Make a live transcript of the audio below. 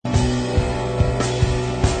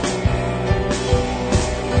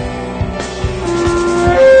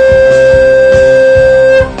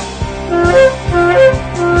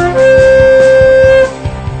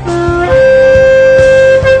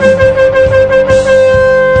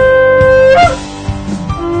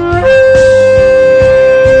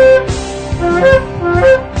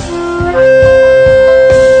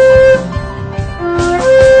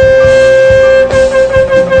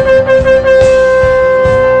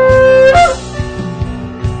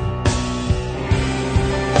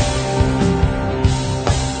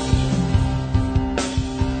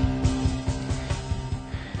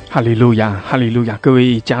哈利路亚，哈利路亚！各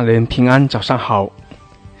位家人平安，早上好。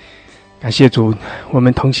感谢主，我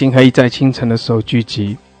们同心合意在清晨的时候聚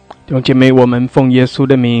集。弟兄姐妹，我们奉耶稣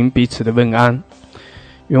的名彼此的问安。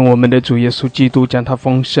愿我们的主耶稣基督将他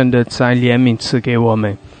丰盛的慈爱怜悯赐给我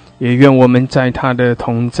们，也愿我们在他的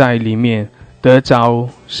同在里面得着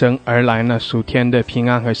神而来那属天的平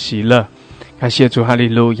安和喜乐。感谢主，哈利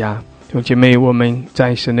路亚！弟兄姐妹，我们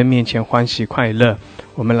在神的面前欢喜快乐，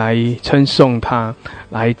我们来称颂他，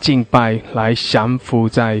来敬拜，来降服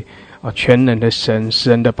在全能的神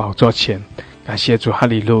施恩的宝座前。感谢主，哈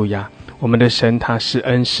利路亚！我们的神他施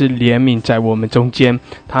恩施怜悯在我们中间，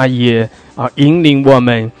他也引领我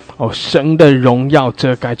们神的荣耀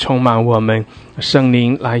遮盖充满我们，圣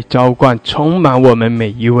灵来浇灌充满我们每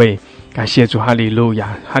一位。感谢主，哈利路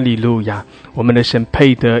亚，哈利路亚！我们的神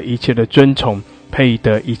配得一切的尊崇，配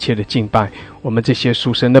得一切的敬拜。我们这些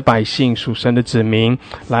属神的百姓，属神的子民，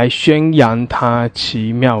来宣扬他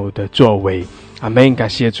奇妙的作为。阿们！感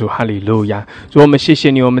谢主，哈利路亚！主，我们谢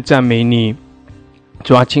谢你，我们赞美你。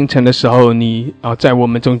主啊，清晨的时候你在我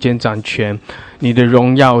们中间掌权，你的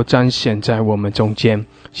荣耀彰显在我们中间。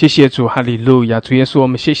谢谢主，哈利路亚！主耶稣，我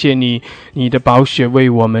们谢谢你，你的宝血为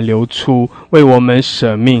我们流出，为我们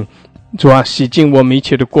舍命。主啊，洗净我们一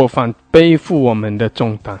切的过犯，背负我们的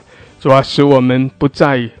重担。主啊，使我们不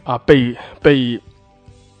再被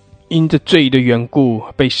因着罪的缘故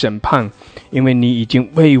被审判，因为你已经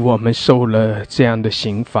为我们受了这样的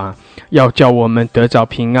刑罚，要叫我们得着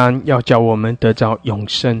平安，要叫我们得着永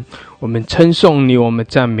生。我们称颂你，我们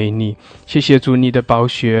赞美你。谢谢主，你的宝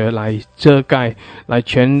血来遮盖，来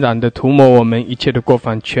全然的涂抹我们一切的过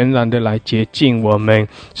犯，全然的来洁净我们，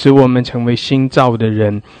使我们成为新造的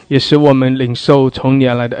人，也使我们领受从你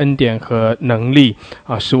而来的恩典和能力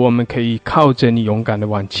使我们可以靠着你勇敢的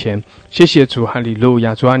往前。谢谢主，哈利路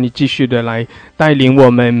亚！主啊，你继续的来带领我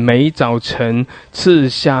们，每早晨赐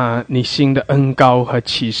下你新的恩膏和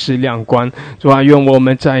启示亮光。主啊，愿我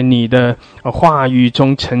们在你的话语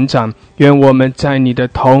中成长，愿我们在你的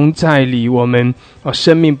同在里，我们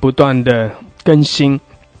生命不断的更新。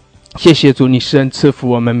谢谢主，你施恩赐福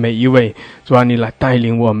我们每一位。主啊，你来带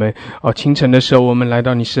领我们清晨的时候，我们来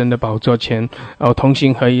到你施恩的宝座前同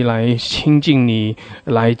心合意来亲近你，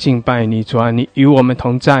来敬拜你。主啊，你与我们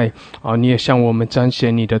同在你也向我们彰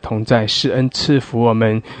显你的同在，施恩赐福我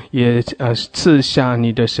们，也赐下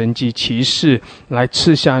你的神迹奇事，来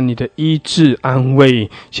赐下你的医治安慰。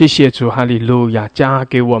谢谢主，哈利路亚！加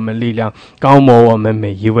给我们力量，高摩我们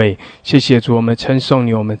每一位。谢谢主，我们称颂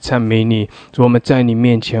你，我们赞美你。主，我们在你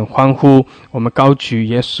面前欢呼，我们高举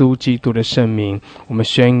耶稣基督的圣名，我们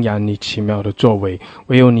宣扬你奇妙的作为。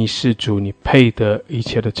唯有你是主，你配得一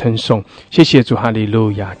切的称颂。谢谢主，哈利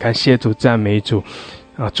路亚！感谢主，赞美主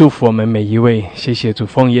祝福我们每一位。谢谢主，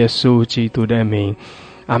奉耶稣基督的名，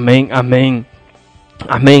阿们，阿们，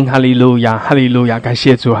阿们！哈利路亚，哈利路亚！感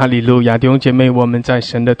谢主，哈利路亚！弟兄姐妹，我们在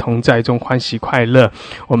神的同在中欢喜快乐，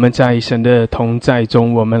我们在神的同在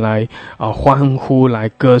中，我们来欢呼，来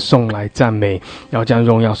歌颂，来赞美，要将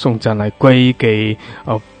荣耀颂赞来归给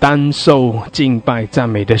单受敬拜赞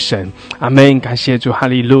美的神。阿们！感谢主，哈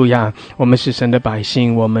利路亚！我们是神的百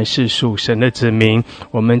姓，我们是属神的子民，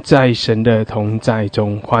我们在神的同在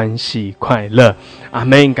中欢喜快乐。阿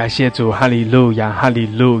们！感谢主，哈利路亚，哈利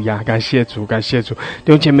路亚！感谢主，感谢主。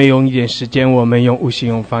弟兄姐妹，用一点时间，我们用悟性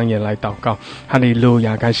用方言来祷告。哈利路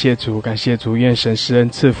亚！感谢主，感谢主！愿神施恩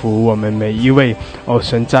赐福我们每一位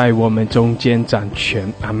神在我们中间掌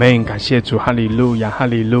权。阿们！感谢主，哈利路亚，哈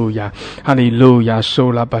利路亚，哈利路亚！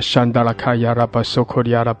苏拉巴山达拉卡亚拉巴苏库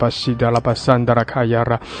利亚拉巴西达拉巴山达拉卡亚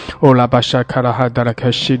拉，欧拉巴沙卡拉哈达拉卡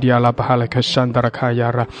西迪亚拉巴哈拉卡山达拉卡亚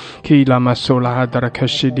拉，基拉马苏拉哈达拉卡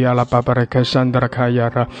西迪亚拉巴巴拉卡山达拉卡亚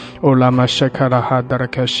拉，欧拉马沙卡拉哈达拉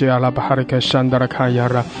卡西亚拉巴哈拉卡山达拉卡亚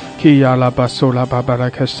拉，基亚拉巴苏拉巴巴拉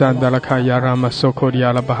卡山达拉卡亚拉马苏库利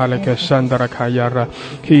亚拉巴哈拉卡山达拉卡亚拉，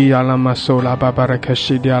基亚拉马苏拉巴巴拉卡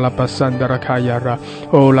西迪亚拉巴山达拉卡亚拉，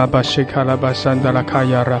欧拉巴西卡拉巴山达拉卡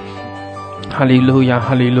亚拉。哈利路亚，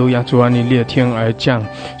哈利路亚！主啊，你裂天而降，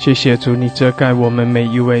谢谢主，你遮盖我们每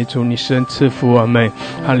一位，主你施恩赐福我们。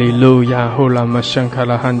哈利路亚！后拉玛香卡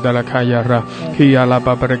拉汉达拉卡亚拉，基亚拉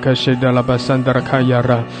巴巴拉卡西达拉巴山达拉卡亚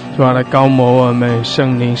拉，主啊来高摩我们，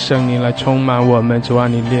圣灵圣灵来充满我们，主啊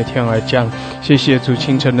你裂天而降，谢谢主，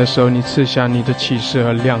清晨的时候你赐下你的启示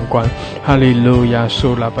和亮光。哈利路亚！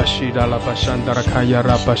苏拉巴西达拉巴山达拉卡亚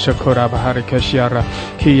拉巴什库拉巴哈里卡西亚拉，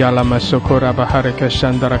基亚拉玛苏库拉巴哈里卡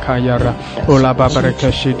山达拉卡亚拉。哦拉巴巴拉克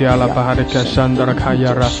西迪阿拉巴哈的克山达拉卡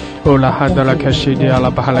亚拉，哦拉哈达拉克西迪阿拉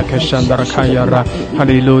巴哈拉克山达拉卡亚拉，哈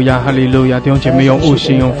利路亚，哈利路亚！弟兄姐妹用悟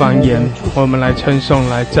性用方言，我们来称颂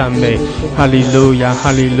来赞美，哈利路亚，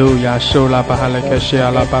哈利路亚！苏拉巴哈拉克西阿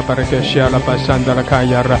拉巴巴拉克西阿拉巴山达拉卡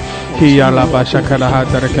亚拉，提阿拉巴沙卡拉哈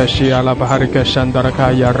达拉克西阿拉巴哈拉克山达拉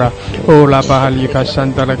卡亚拉，哦拉巴哈里卡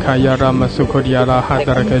山达拉卡亚拉马苏库迪阿拉哈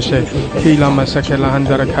达拉克西，提拉马萨克拉汉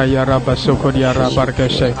达拉卡亚拉巴苏库迪阿拉巴拉克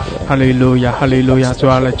西，哈利路亚，哈利路亚！主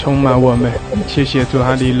啊，来充满我们，谢谢主，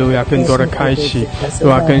哈利路亚！更多的开启，主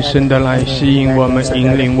啊，更深的来吸引我们，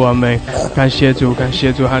引领我们。感谢主，感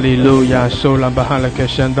谢主，哈利路亚！苏拉巴哈拉克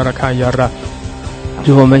山达拉卡亚拉。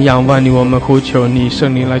主，我们仰望你，我们呼求你，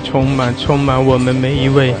圣灵来充满我们每一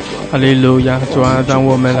位，哈利路亚！主啊，当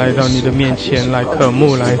我们来到你的面前来渴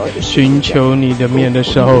慕、来寻求你的面的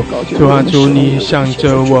时候，主啊，主你向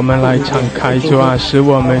着我们来敞开，主啊，使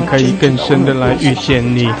我们可以更深的来遇见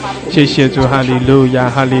你。谢谢主，哈利路亚，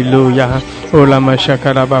哈利路亚！哦拉玛沙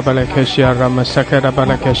卡拉巴巴拉克西阿拉玛沙卡拉巴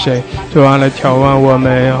拉克西，主啊，来眺望我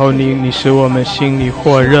们，然后你使我们心里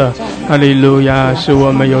火热，哈利路亚！使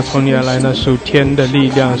我们有从你而来那属天的力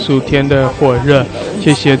量，属天的火热。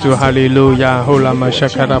谢谢主，哈利路亚！哦拉玛沙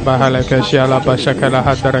卡拉巴哈拉克西阿拉巴沙卡拉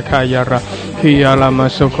哈达拉卡亚拉，希阿拉玛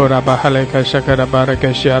苏库拉巴哈拉克沙卡拉巴拉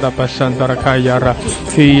克西阿拉巴山达拉卡亚拉，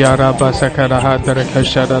希阿拉巴沙卡拉哈达拉克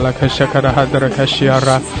沙达拉克沙卡拉哈达拉克西阿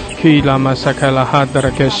拉，希拉玛沙卡拉哈达拉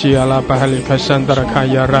克西阿拉巴哈里克山达拉卡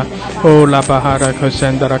亚拉，哦拉巴哈拉克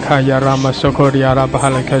山达拉卡亚拉玛苏库里阿拉巴哈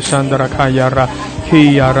里克山达拉卡亚拉，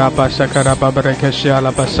希阿拉巴沙卡拉巴巴拉克西阿拉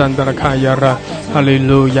巴山达拉卡亚拉，哈利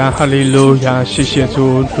路亚，哈利路亚！谢谢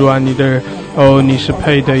主，主啊，你的你是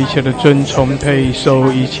配的一切的尊崇，配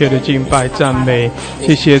受一切的敬拜赞美。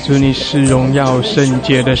谢谢主，你是荣耀圣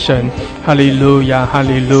洁的神，哈利路亚，哈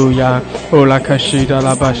利路亚！哦拉卡西达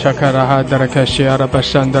拉巴沙卡拉哈达拉卡西阿拉巴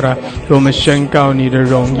山达拉，我们宣告你的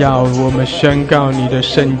荣耀，我们宣告你的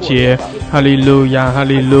圣洁，哈利路亚，哈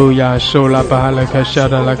利路亚！苏拉巴哈拉卡西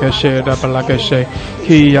达拉卡西达巴拉卡西，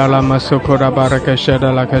希亚拉玛苏库拉巴拉卡西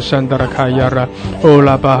达拉卡山达拉卡亚拉，哦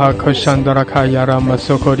拉巴哈克山达拉卡亚拉玛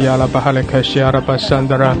苏库里阿拉巴哈拉卡西阿拉巴山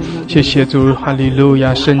达拉，谢谢主，哈利路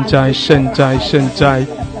亚！圣哉，圣哉，圣哉！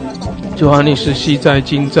主啊，你是昔在、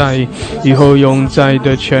今在、以后永在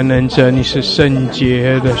的全能者，你是圣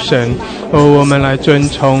洁的神。我们来尊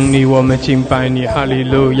崇你，我们敬拜你，哈利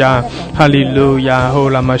路亚，哈利路亚！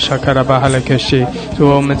拉玛沙卡拉巴哈拉克西，主，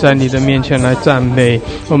我们在你的面前来赞美，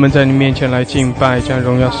我们在你面前来敬拜，将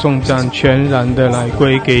荣耀颂赞全然的来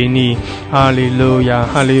归给你，哈利路亚，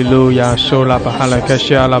哈利路亚！苏拉巴哈拉克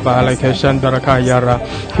西阿拉巴哈拉克山达拉卡亚拉，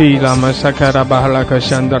希拉玛沙卡拉巴哈拉克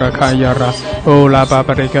山达拉卡亚拉，哦拉巴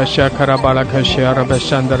巴雷克沙卡拉巴拉克西阿拉巴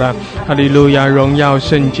山达拉，哈利路亚！荣耀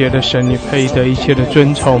圣洁的神，你配得一切的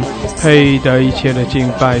尊崇，配得一切的敬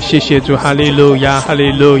拜。谢谢主，哈利路亚，哈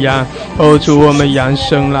利路亚！主，我们扬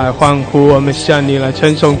声来欢呼，我们向你来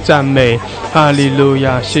称颂赞美，哈利路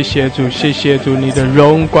亚！谢谢主，谢谢主，你的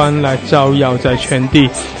荣光来照耀在全地，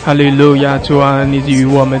哈利路亚！主啊，你与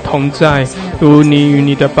我们同在，主，你与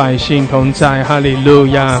你的百姓同在，哈利路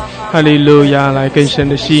亚！哈利路亚！来更深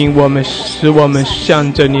的吸引我们，使我们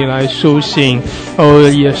向着你来苏醒，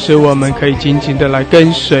也使我们可以紧紧的来跟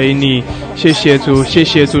随你。谢谢主，谢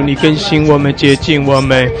谢主，你更新我们，洁净我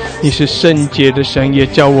们，你是圣洁的神，也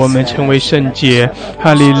叫我们成为圣洁。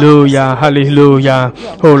哈利路亚，哈利路亚！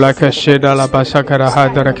拉卡西达拉巴萨卡拉哈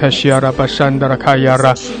达拉卡西阿拉巴山达拉卡亚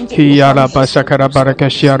拉，希亚拉巴萨卡拉巴拉卡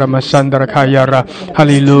西阿拉巴山达拉卡亚拉，哈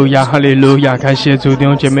利路亚，哈利路亚！感谢主，弟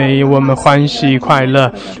兄姐妹，我们欢喜快乐。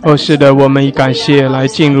是的，我们以感谢来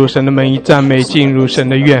进入神的门，以赞美进入神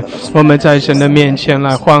的院。我们在神的面前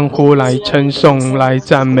来欢呼，来称颂，来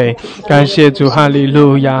赞美。感谢主，哈利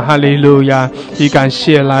路亚，哈利路亚！以感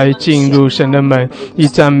谢来进入神的门，以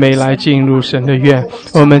赞美来进入神的院。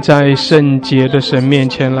我们在圣洁的神面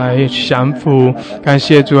前来降服。感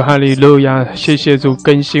谢主，哈利路亚！谢谢主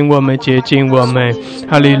更新我们，洁净我们。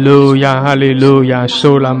哈利路亚，哈利路亚！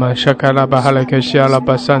苏拉玛沙卡拉巴哈拉克西阿拉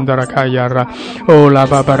巴山达拉卡亚拉，拉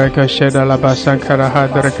巴巴拉克西达拉巴山卡拉哈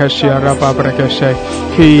达拉克西阿拉巴巴拉克西，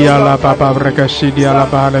希亚拉巴巴拉克西迪阿拉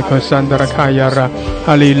巴拉克山达拉卡亚拉，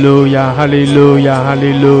哈利路亚，哈利路亚，哈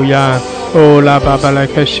利路亚！拉巴巴拉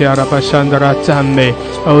克西阿拉巴山达拉赞美，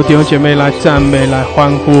弟兄姐妹来赞美，来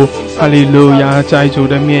欢呼，哈利路亚！在主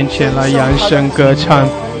的面前来扬声歌唱，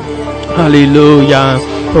哈利路亚！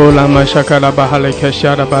拉玛沙卡拉巴哈雷克西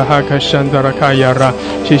阿拉巴哈克山达拉卡亚拉，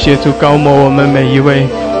谢谢主高摩我们每一位。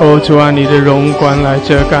主啊，你的荣光来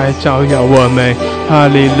遮盖照耀我们，哈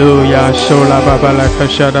利路亚！苏拉巴巴拉克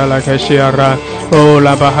西阿拉拉克西阿拉，哦，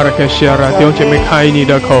拉巴哈拉克西亚拉，弟兄姐妹开你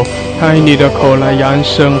的口，开你的口来扬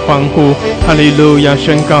声欢呼，哈利路亚！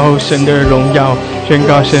宣告神的荣耀，宣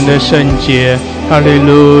告神的圣洁，哈利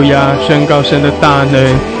路亚！宣告神的大能，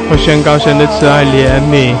我宣告神的慈爱怜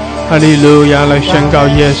悯，哈利路亚！来宣告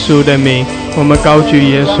耶稣的名，我们高举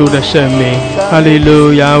耶稣的圣名，哈利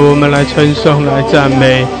路亚！我们来称颂，来赞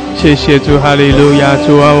美，谢谢主，哈利路亚！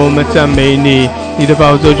主啊，我们赞美你，你的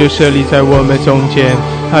宝座就设立在我们中间，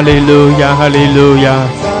哈利路亚，哈利路亚！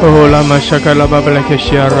哦，拉玛沙卡拉巴布拉克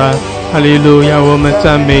西亚拉，哈利路亚！我们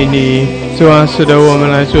赞美你，主啊，是的，我们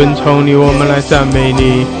来尊崇你，我们来赞美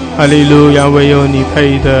你，哈利路亚！唯有你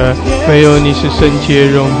配的，唯有你是圣洁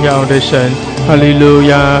荣耀的神，哈利路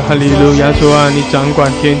亚，哈利路亚！主啊，你掌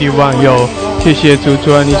管天地万有，谢谢主，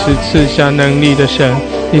主啊，你是赐下能力的神，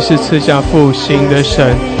你是赐下复兴的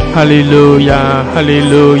神，哈利路亚，哈利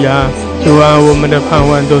路亚！主啊，我们的盼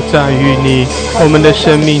望都在于你，我们的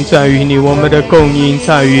生命在于你，我们的供应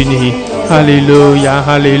在于你，哈利路亚，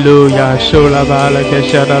哈利路亚！苏拉巴拉克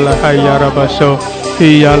夏达拉海亚拉巴苏，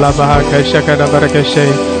皮亚拉巴哈克夏卡达巴拉克谢，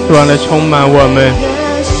主啊，来充满我们。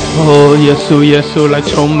哦，耶稣，耶稣，来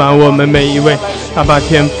充满我们每一位，阿爸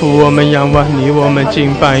天父，我们仰望你，我们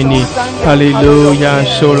敬拜你，哈利路亚！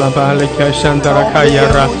苏拉巴拉克夏达拉卡亚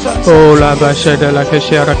拉，哦，拉巴谢达拉克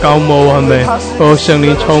夏拉高摩我们，哦，圣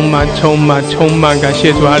灵充满，充满，充满，感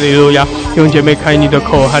谢主，哈利路亚！用姐妹开你的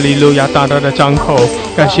口，哈利路亚！大大的张口，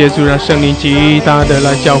感谢主，让圣灵极大的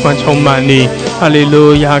来浇灌充满你，哈利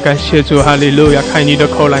路亚！感谢主，哈利路亚！开你的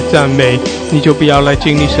口来赞美，你就不要来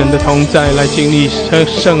经历神的同在，来经历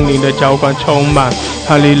圣灵的浇灌充满，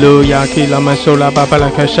哈利路亚！基拉曼苏拉巴巴拉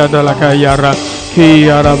克沙德拉卡亚拉，基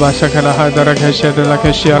亚拉巴萨卡拉哈德拉克沙德拉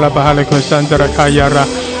克西阿拉巴哈勒克桑德拉卡亚拉，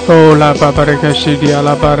哦拉巴巴拉克西迪阿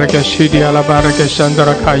拉巴拉克西迪阿拉巴拉克桑德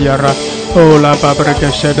拉卡亚拉，哦拉巴巴拉克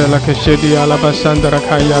沙德拉克西迪阿拉巴桑德拉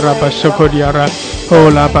卡亚拉巴苏库迪阿拉，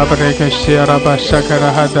哦拉巴巴拉克西阿拉巴萨卡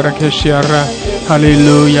拉哈德拉克西阿拉，哈利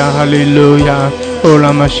路亚，哈利路亚！哦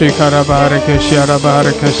拉玛西卡拉巴拉克西阿拉巴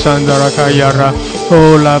拉克桑德拉卡亚拉，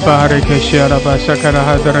哦拉巴拉克西阿拉巴萨卡拉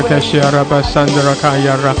哈德拉克西阿拉巴桑德拉卡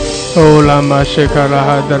亚拉，哦拉玛西卡拉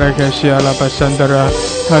哈德拉克西阿拉巴桑德拉，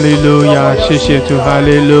哈利路亚！谢谢主，哈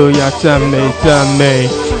利路亚！赞美，赞美，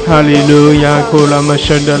哈利路亚！古拉玛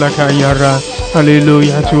圣德拉卡亚拉，哈利路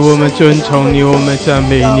亚！主，我们尊崇你，我们赞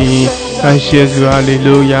美你，感谢主，哈利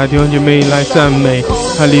路亚！弟兄姐妹来赞美，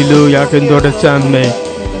哈利路亚！更多的赞美。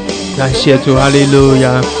感谢主，哈利路亚，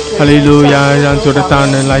哈利路亚！让主的大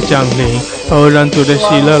能来降临，哦，让主的喜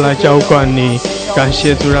乐来浇灌你。感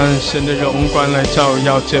谢主，让神的荣光来照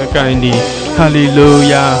耀遮盖你。哈利路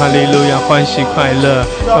亚，哈利路亚！欢喜快乐，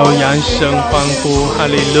哦，扬声欢呼，哈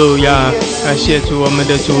利路亚！感谢主，我们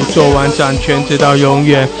的主做完掌权直到永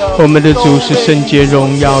远，我们的主是圣洁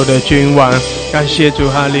荣耀的君王。感谢主，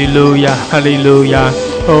哈利路亚，哈利路亚！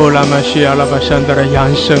哦，拉玛西亚拉巴山的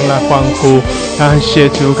扬声来欢呼，感谢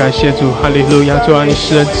主，感谢主，哈利路亚！主啊，你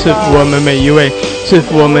是人赐福我们每一位，赐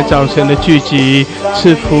福我们早晨的聚集，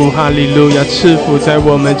赐福哈利路亚，赐福在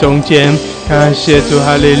我们中间。感谢主，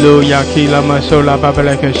哈利路亚！基拉玛苏拉巴巴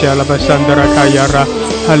拉克西亚拉巴山的拉卡亚拉，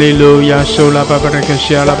哈利路亚！苏拉巴巴拉克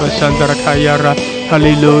西亚拉巴山的拉卡亚拉，哈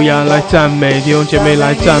利路亚！来赞美弟兄姐妹，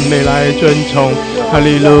来赞美，来尊崇，哈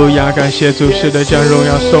利路亚！感谢主，是的，将荣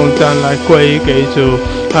耀颂赞来归给主，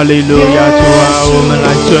哈利路亚！主啊，我们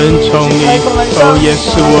来尊崇你，哦，耶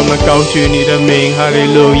稣，我们高举你的名，哈利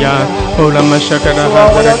路亚！哦，拉玛沙卡拉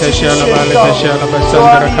哈德拉克西亚拉巴拉克西亚拉巴山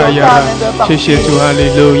的拉卡亚拉，谢谢主，哈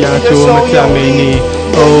利路亚！主，我们赞美你，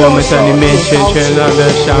哦，我们在你面前全然的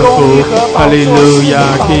降服，哈利路亚！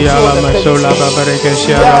基亚拉玛苏拉巴巴拉克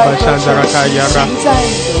西亚拉巴山的拉卡亚拉，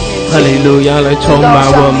哈利路亚！来充满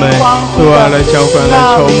我们，主啊，来浇灌，来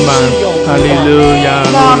充满，哈利路亚！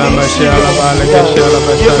乌拉玛西亚拉巴拉克西亚拉巴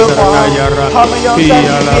山的拉卡亚拉，基亚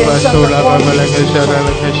拉巴苏拉巴巴拉克西亚拉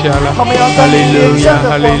克西亚拉，哈利路亚，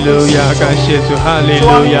哈利路亚！感谢主，哈利路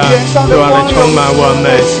亚！主啊，来充满我们，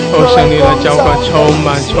哦，圣灵来浇灌，充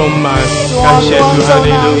满，充满！感谢主，哈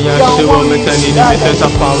利路亚！使我们在你里面得到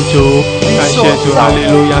饱足，感谢主，哈利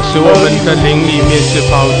路亚！使我们的灵里面是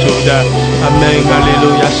饱足的，阿门！哈利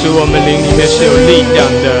路亚！使我们灵里面是有力量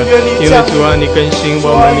的，因为主啊，你更新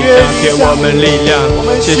我们，你加添我们力量。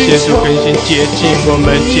谢谢主更新洁净我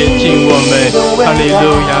们，洁净我们，哈利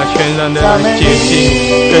路亚！全然的来洁净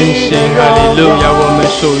更新，哈利路亚！我们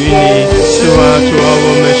属于你，主啊，主啊，我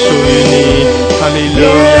们属于你，哈利路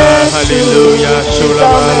亚，哈利路亚！苏拉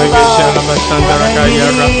巴拉克西亚拉巴山德拉卡亚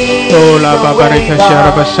拉，哦，拉巴巴拉克西亚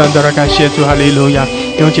拉巴山德拉，感谢主，哈利路亚！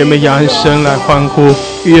弟兄姐妹扬声来欢呼，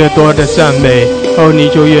越多的赞美，你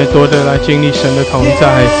就越多的来经历神的同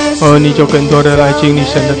在，你就更多的来经历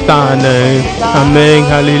神的大能。阿门，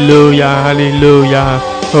哈利路亚，哈利路亚。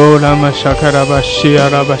拉玛沙卡拉巴西亚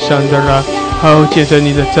拉巴山德拉。借着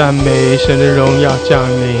你的赞美，神的荣耀降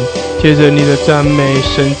临；借着你的赞美，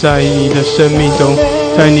神在你的生命中，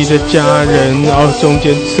在你的家人中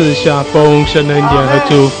间赐下丰盛的恩典和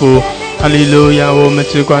祝福。哈利路亚！我们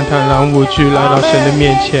只管坦然无惧来到神的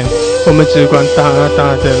面前，我们只管大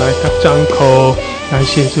大的来张口，感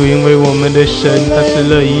谢主，因为我们的神他是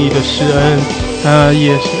乐意的施恩，他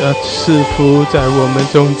也是赐福在我们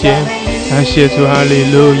中间。感谢主，哈利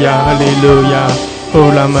路亚，哈利路亚。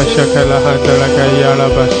拉玛沙卡拉哈德拉卡亚拉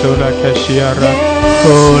巴苏拉卡西亚拉，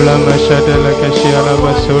拉玛沙德拉卡西亚拉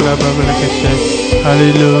巴苏拉巴布拉卡西，哈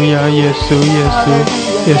利路亚，耶稣，耶稣，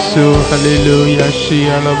耶稣，哈利路亚，西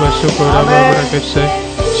亚拉巴苏库拉巴布拉卡西，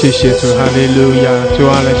谢谢主，哈利路亚，主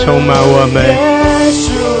啊来充满我们，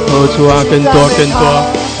主啊更多更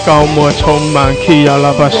多。高莫充满，基亚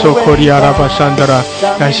拉巴索库利亚拉巴山德拉，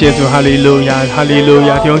感谢主，哈利路亚，哈利路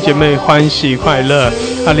亚，弟兄姐妹欢喜快乐，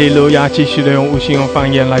哈利路亚，继续的用无心用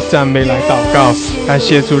方言来赞美来祷告，感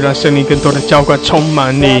谢主，让圣灵更多的浇灌充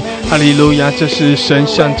满你，哈利路亚，这是神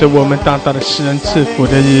向着我们大大的施恩赐福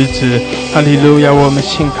的日子，哈利路亚，我们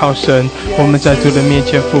信靠神，我们在主的面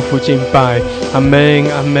前匍匐敬拜，阿门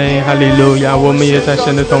阿门，哈利路亚，我们也在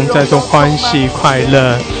神的同在中欢喜快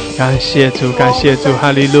乐。感谢主，感谢主，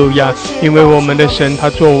哈利路亚！因为我们的神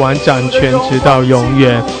他做完掌权，直到永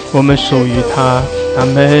远，我们属于他。阿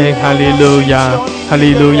门，哈利路亚，哈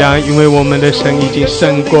利路亚！因为我们的神已经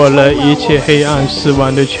胜过了一切黑暗死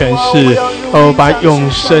亡的权势，把永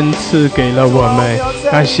生赐给了我们。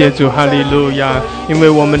感谢主，哈利路亚！因为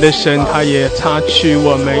我们的神他也擦去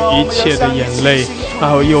我们一切的眼泪，然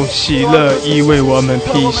后用喜乐衣为我们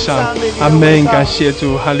披上。阿门，感谢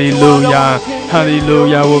主，哈利路亚，哈利路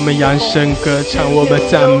亚！我们扬声歌唱，我们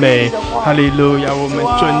赞美，哈利路亚！我们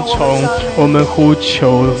尊崇，我们呼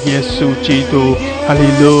求耶稣基督，哈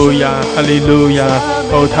利路亚，哈利路亚！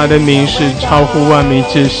他的名是超乎万名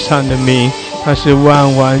之上的名，他是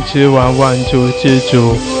万王之王，万主之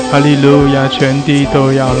主，哈利路亚！全地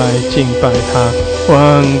都要来敬拜他，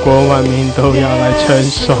万国万民都要来称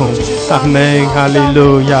颂，阿门，哈利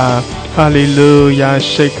路亚，哈利路亚！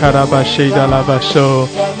谁卡拉巴谁达拉巴收，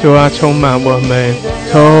主啊充满我们，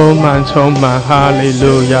充满充满，哈利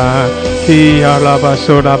路亚！基亚拉巴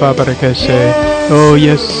收拉巴巴的克谁？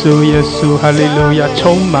耶稣耶稣，哈利路亚，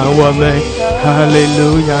充满我们，哈利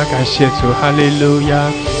路亚！感谢主，哈利路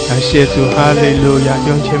亚，感谢主，哈利路亚！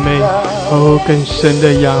弟兄姐妹，更深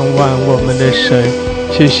的仰望我们的神，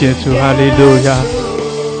谢谢主，哈利路亚！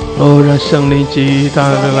让圣灵极大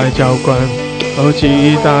的来浇灌，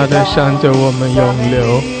极大的向着我们涌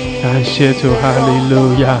流，感谢主，哈利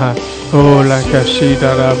路亚！拉卡西达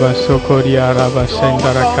拉巴索科利亚拉巴圣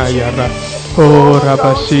达拉卡亚拉。拉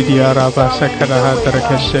巴西迪亚拉巴萨卡拉哈德拉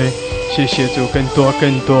克西，谢谢主，更多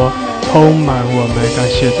更多充满我们，感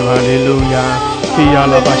谢主，哈利路亚！基亚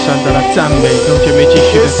拉巴山德拉赞美，弟兄姐妹继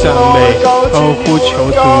续的赞美，呼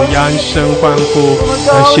求主，扬声欢呼，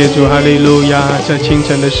感谢主，哈利路亚！在清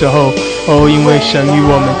晨的时候，因为神与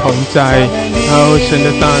我们同在，神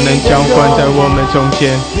的大能浇灌在我们中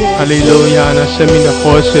间，哈利路亚！那生命的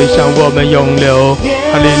活水向我们涌流，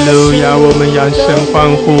哈利路亚！我们扬声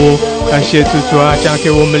欢呼。感谢主，主啊，加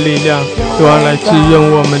给我们力量，主啊，来滋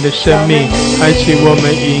润我们的生命，开启我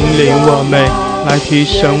们，引领我们，来提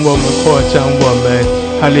升我们，扩张我们。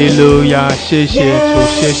哈利路亚！谢谢主，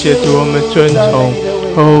谢谢主，我们尊崇，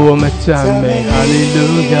我们赞美，哈利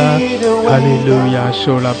路亚，哈利路亚！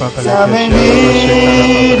说啦，爸爸来开始，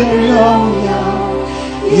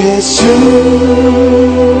耶稣，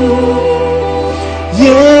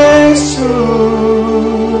耶稣。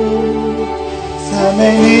赞美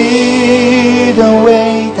你的伟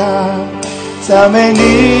大，赞美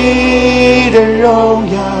你的荣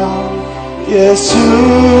耀，耶稣，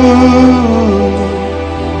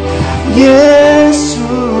耶稣，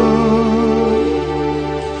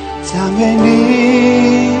赞美你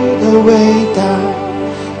的伟大，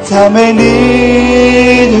赞美你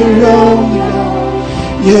的荣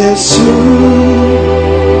耀，耶稣，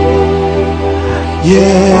耶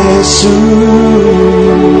稣。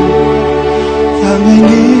赞美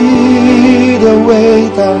你的伟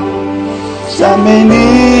大，赞美你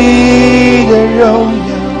的荣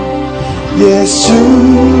耀，耶稣，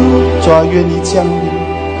主啊，愿你降临，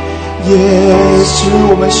耶稣，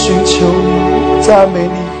我们寻求你，赞美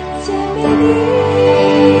你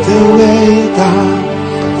的伟大，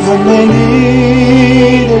赞美你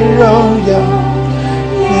的荣耀，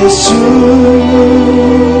耶稣，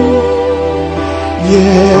耶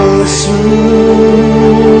稣。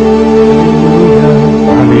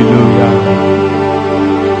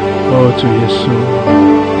主耶稣，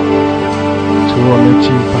主我们敬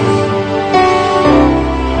拜你，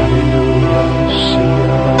哈利路亚，是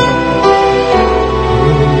啊，哈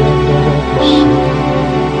利路亚，是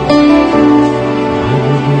啊，哈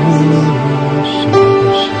利路亚，是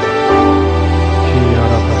啊，基亚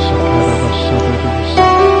拉巴沙卡拉巴沙的的是，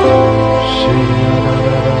是啊拉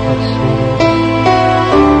拉拉巴是，哈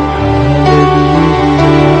利路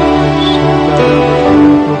亚，是啊拉拉拉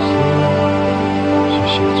巴是。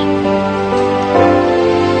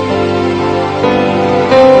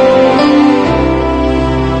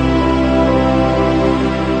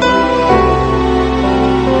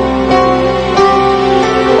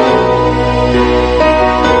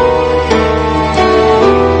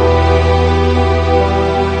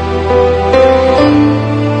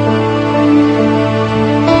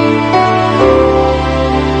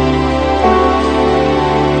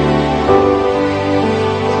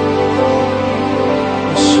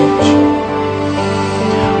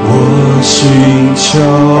寻求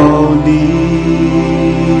你，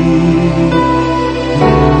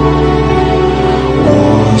我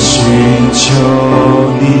寻求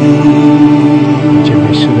你。姐妹，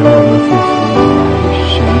是的，我们夫妇来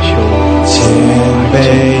寻求谦卑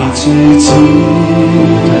之极，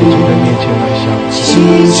在主的面前来相信，心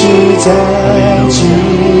志在至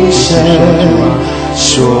深说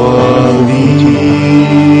你。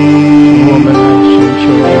我们来寻求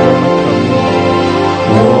你，我们渴慕。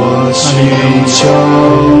我寻求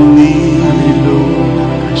你，哈利路亚，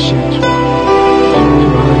感谢主，主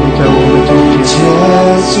啊，你在我们中间，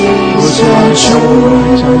我主啊，向我们来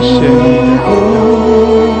展现你的荣耀，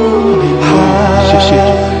谢谢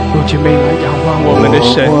主，有姐妹来仰望我们的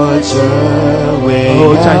神，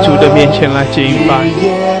在主的面前来敬拜，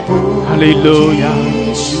哈利路亚，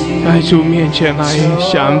在主面前来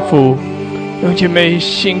降服，有姐妹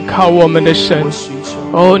信靠我们的神。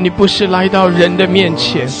你不是来到人的面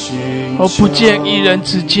前，不见一人，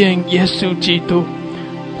只见耶稣基督，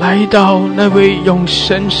来到那位永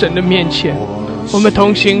生神的面前，我们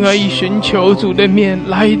同心合意寻求主的面，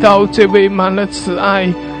来到这位满了慈爱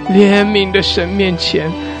怜悯的神面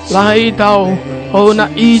前，来到那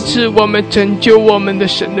医治我们拯救我们的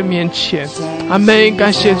神的面前。阿们，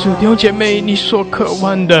感谢主，弟兄姐妹，你所渴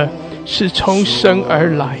望的是从神而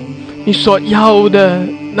来，你所要的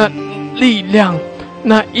那力量，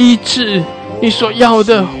那医治，你所要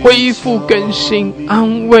的恢复更新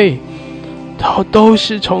安慰，都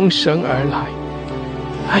是从神而来。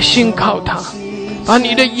来信靠他，把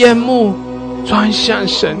你的眼目转向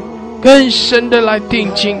神，更深的来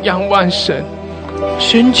定睛仰望神，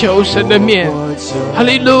寻求神的面。哈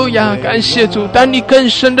利路亚，感谢主，当你更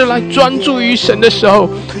深的来专注于神的时候，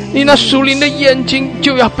你那属灵的眼睛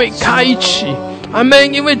就要被开启。阿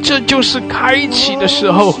们，因为这就是开启的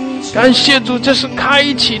时候，感谢主，这是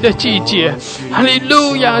开启的季节。哈利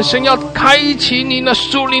路亚，神要开启你那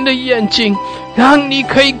属灵的眼睛，让你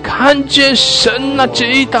可以看见神那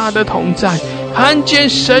极大的同在，看见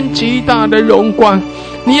神极大的荣光。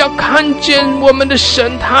你要看见我们的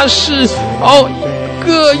神，他是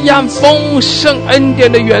各样丰盛恩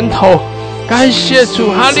典的源头。感谢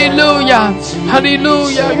主，哈利路亚，哈利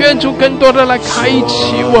路亚，愿主更多的来开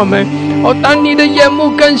启我们。当你的眼目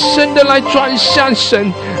更深的来转向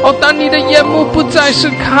神，当你的眼目不再是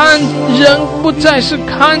看人，不再是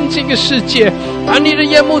看这个世界，当你的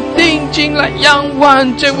眼目定睛来仰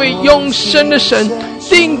望这位永生的神，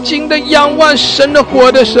定睛的仰望神的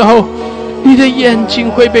活的时候，你的眼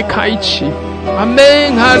睛会被开启。阿门，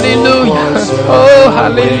哈利路亚，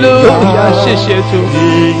哈利路亚，谢谢主，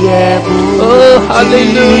哈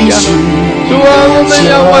利路亚，主啊，我们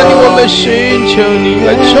仰望你，我们寻求你，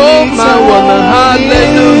来充满我们，哈利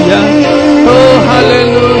路亚，哈利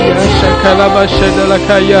路亚，沙卡拉巴沙德拉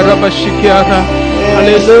卡亚拉巴西卡拉，哈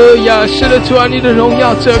利路亚，是的，主啊，你的荣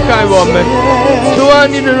耀遮盖我们，主啊，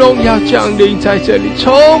你的荣耀降临在这里，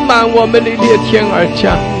充满我们的裂天而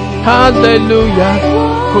降，哈利路亚。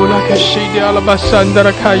呼啦克西迪阿拉巴山德拉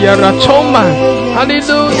卡亚拉，充满，哈利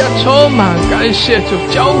路亚，充满，感谢主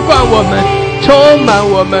浇灌我们，充满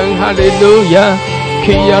我们，哈利路亚。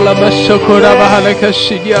基亚拉巴索库拉巴哈拉克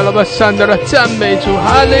西迪阿拉巴山德拉，赞美主，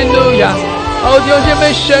哈利路亚。弟兄姐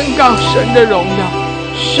妹，宣告神的荣耀，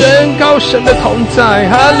宣告神的同在，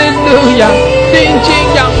哈利路亚，定睛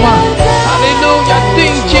仰望，哈利路亚，定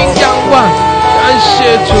睛仰望，感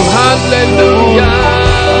谢主，哈利路亚。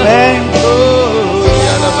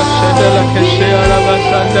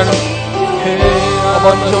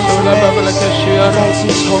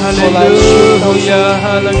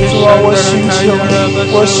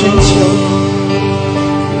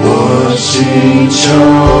我寻求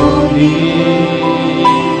你，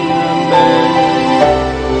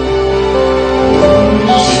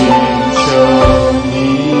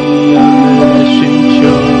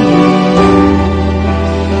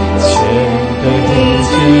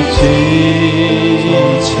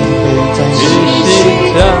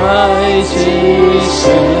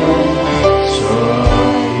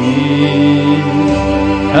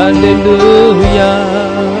哈利路亚，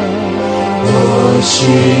我寻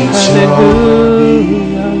哈求利路你，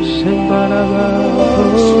亚，圣巴拉巴，我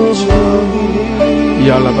寻求你，亚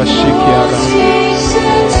拉巴西基亚拉，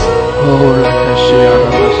哦拉卡西亚拉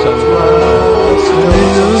巴萨，哈利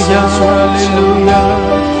路亚，哈利路亚，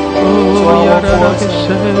哦亚拉巴塞，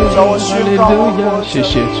哈利路亚，谢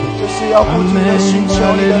谢主，阿门，哈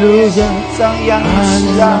利路亚，阿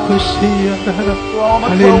拉巴西亚拉，哈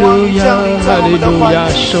利路亚，哈利路亚，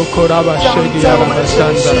收口拉巴西迪亚拉巴萨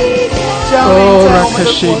达。哦，拉克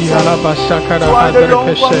西迪阿拉巴萨卡拉哈德拉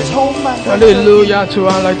克西，哈利路亚，主啊，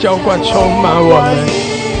来浇灌充满我们，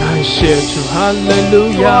感谢主，哈利路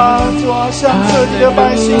亚，哈利路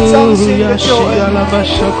亚，西阿拉巴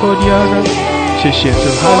萨科迪亚拉，谢谢主，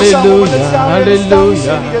哈利路亚，哈利路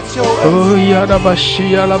亚，哦亚拉巴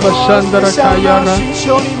西阿拉巴萨德拉卡亚拉，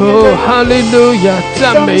哦哈利路亚，赞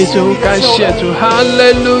美主，感谢主，哈利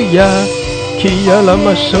路亚。Kia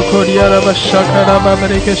lama sokoria lama shakara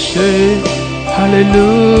babarekeshe,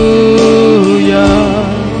 Hallelujah.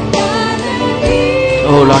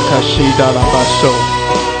 Oh la kashida la baso,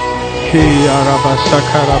 Kia lama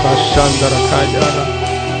sakara bashandara kayara,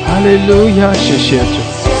 Hallelujah. 谢谢主，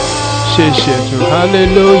谢谢主，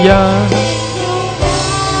 Hallelujah.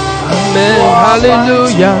 Amen,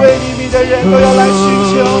 Hallelujah. 为你名的人都要来寻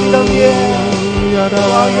求你的面，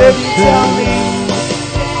我愿你降临。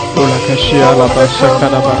Ola kashia la basha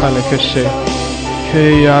kana bahala kashe,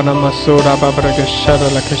 Kaya na masora babra kashara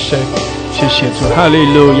la kashe， 谢谢主，哈利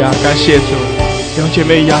路亚，感谢主，弟兄姐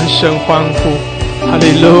妹扬声欢呼，哈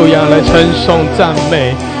利路亚，来称颂赞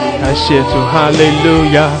美，感谢主，哈利路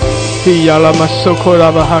亚， Kaya la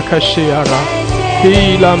masokora baha kashe ara，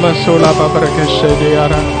 Kaya la masora babra kashe de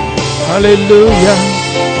ara， 哈利路亚，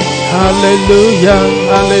哈利路亚，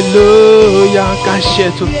哈利路亚，感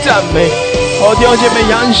谢主，赞美。哦，弟兄姐妹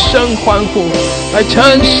扬声欢呼，来称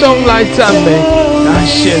颂，来赞美，感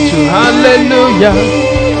谢主，哈利路亚！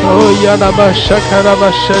哦呀拉巴沙卡拉巴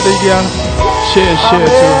沙的呀，谢谢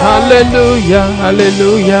主，哈利路亚，哈利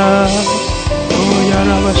路亚！哦呀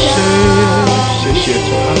拉巴沙，谢谢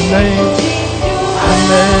主，阿门，阿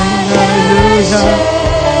门，哈利路亚，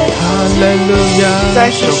哈利路亚！再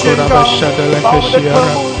次宣告，把我们的科目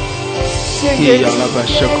献给你。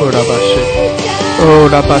Oh,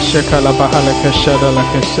 la bashaka la bahala kashada la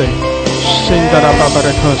kase, sindara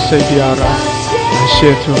babara kose diara， 感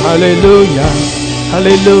谢主，哈利路亚，哈利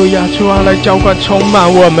路亚，主啊，来浇灌充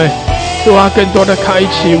满我们，主啊，更多的开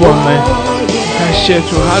启我们，感谢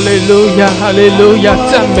主，哈利路亚，哈利路亚，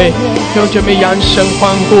赞美，弟兄姐妹扬声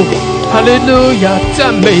欢呼，哈利路亚，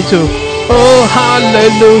赞美主，哦，哈利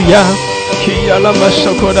路亚。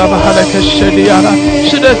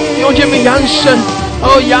是的，弟兄姐妹扬声，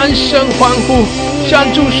哦，扬声欢呼，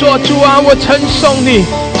向主说：主啊，我称颂你，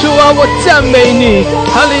主啊，我赞美你，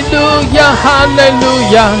哈利路亚，哈利路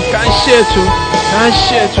亚，感谢主，感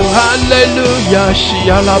谢主，哈利路亚，西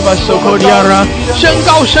亚拉巴索科利亚拉，宣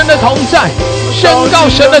告神的同在，宣告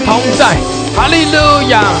神的同在，哈利路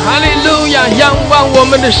亚，哈利路亚，仰望我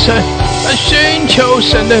们的神。来寻求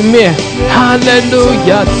神的面，哈利路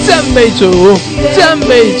亚，赞美主，赞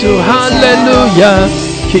美主，哈利路亚。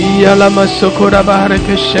Kia lama sokora bahara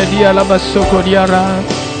keshedia lama sokoriara，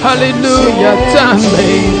 哈利路亚，赞美，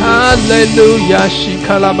哈利路亚，西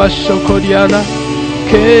卡拉巴sokoriara，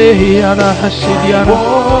 Kia la hasidiara，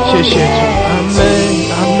 谢谢主，阿门，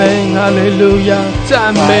阿门，哈利路亚，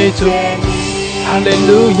赞美主，哈利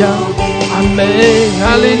路亚，阿门，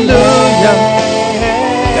哈利路亚。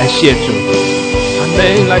感谢主，阿门！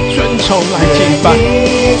来尊崇，来敬拜，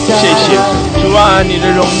谢谢主，主啊，你的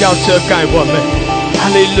荣耀遮盖我们，哈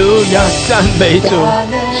利路亚，赞美主，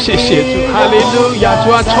谢谢主，哈利路亚，主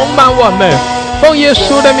啊，充满我们，奉耶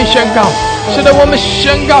稣的名宣告，是的，我们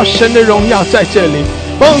宣告神的荣耀在这里，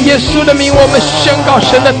奉耶稣的名，我们宣告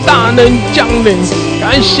神的大能降临，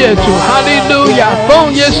感谢主，哈利路亚，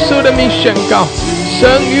奉耶稣的名宣告，神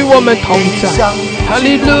与我们同在。哈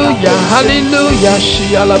利路亚，哈利路亚，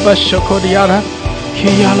西亚拉巴修科利亚拉，基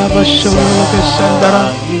亚拉巴修拉巴山达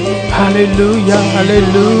拉，哈利路亚，哈利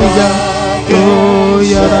路亚，哦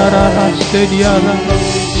呀啦啦啦，塞利亚拉，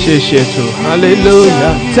谢谢主，哈利路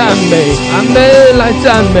亚，赞美，阿门，来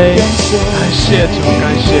赞美，感谢主，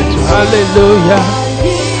感谢主，哈利路亚，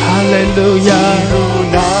哈利路亚，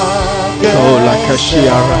哦拉卡西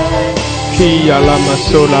亚拉。Kia lama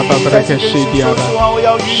sola babra kasidiara,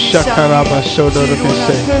 shakara basoda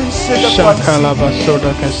kase, shakara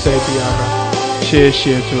basoda kasediara. 谢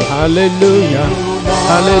谢主，哈利路亚，哈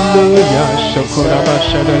利路亚，shakara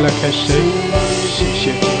basoda kase， 谢谢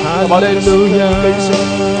主，哈利路亚。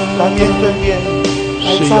来面对面，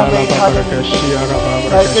赞美他的名，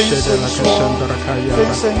来跟神说，跟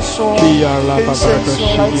神说，跟神说，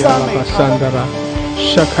来赞美他的名。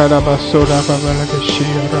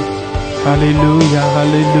哈利路亚，哈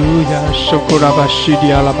利路亚，苏库拉巴西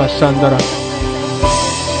迪阿拉巴桑德拉，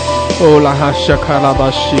哦拉哈沙卡拉巴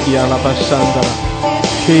西迪阿拉巴桑德拉，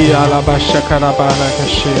基阿拉巴沙卡拉巴拉克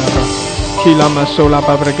西阿拉，基拉马苏拉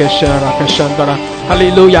巴布格西阿拉克桑德拉，哈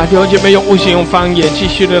利路亚！弟兄姐妹用无形用方言继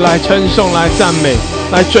续的来称颂、来赞美、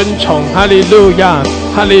来尊崇，哈利路亚，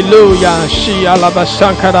哈利路亚！西阿拉巴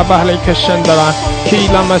沙卡拉巴拉克桑德拉，基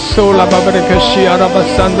拉马苏拉巴布格西阿拉巴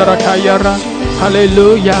桑德拉卡亚拉。哈利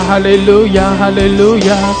路亚，哈利路亚，哈利路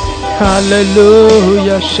亚，哈利路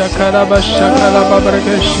亚，沙卡拉巴沙卡拉巴布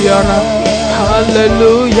格西阿拉，哈利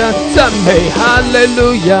路亚，赞美，哈利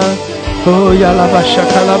路亚，哦呀拉巴沙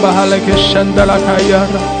卡拉巴哈利克山德拉卡亚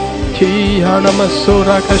拉，提哈拉马苏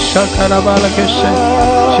拉克沙卡拉巴拉克山，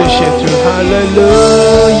谢谢主，哈利路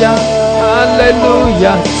亚，哈利路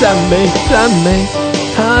亚，赞美，赞美，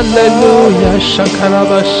哈利路亚，沙卡拉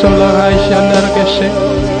巴苏拉哈山德拉克山。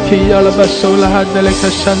哈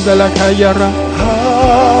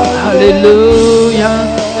利路亚，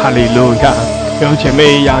哈利路亚！弟兄姐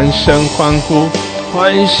妹扬声欢呼，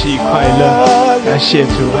欢喜快乐，感谢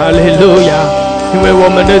主，哈利路亚！因为我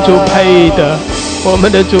们的主配的，我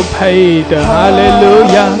们的主配的，哈利路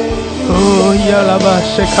亚！哦呀拉巴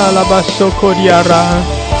塞卡拉巴索库迪亚拉，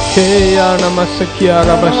嘿呀那玛斯基亚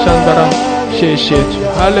拉巴桑德拉，谢谢主，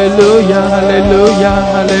哈利路亚，哈利路亚，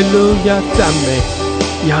哈利路亚，赞美。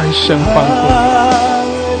扬声欢呼，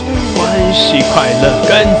欢喜快乐，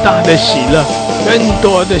更大的喜乐，更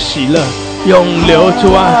多的喜乐，永留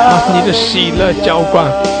住啊！你的喜乐浇灌，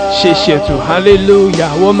谢谢主，哈利路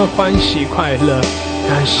亚！我们欢喜快乐，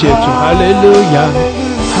感谢主，哈利路亚，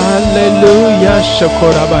哈利路亚！舍库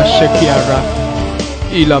拉巴舍基亚拉，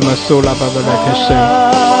伊拉玛苏拉巴巴拉克什，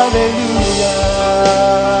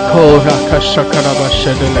库拉卡舍卡拉巴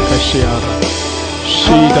舍德拉克西亚拉，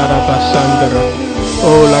西达拉巴桑德拉。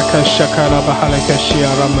哦，拉卡沙卡拉巴哈拉卡西亚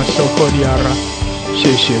拉马索科利亚拉，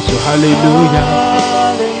谢谢主，哈利路亚，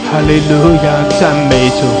哈利路亚，赞美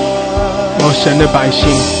主，哦，神的百姓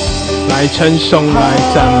来称颂，来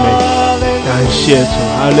赞美，感谢主，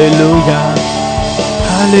哈利路亚，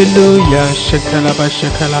哈利路亚，沙卡拉巴沙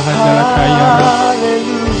卡拉哈德拉卡亚拉，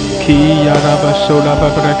基亚拉巴苏拉巴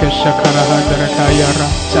布拉卡沙卡拉哈德拉卡亚拉，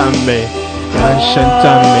赞美，感神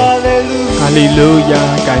赞美，哈利路亚，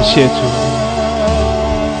感谢主。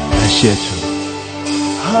感谢主，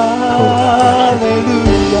哈利路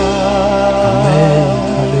亚，阿门，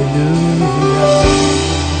哈利路亚，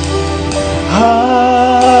哈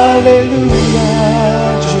利路亚，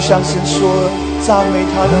继续向神说，赞美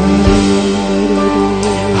他的名，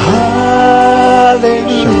哈利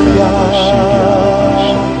路亚，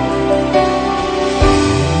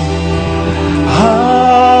哈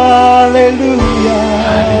利路亚。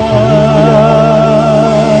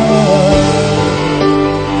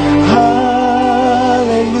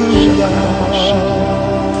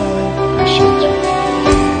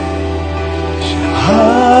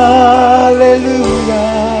哈利路亚，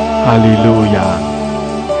哈利路亚，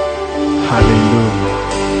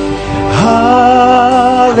哈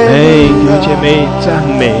利路亚！弟兄姐妹赞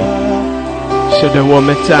美，是的，我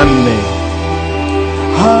们赞美，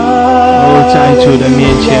在主的面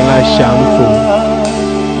前来降服，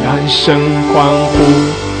扬声欢呼，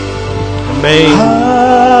阿们！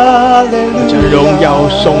将荣耀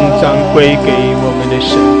颂赞归给我们的神，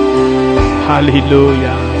哈利路亚！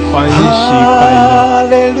欢喜快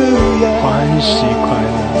乐，欢喜快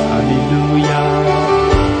乐。哈利路亚，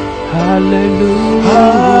哈利路亚，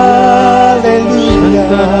哈利路亚，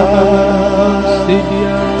哈利路亚，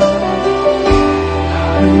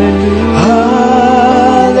哈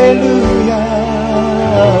利路亚，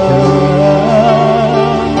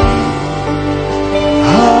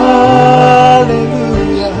哈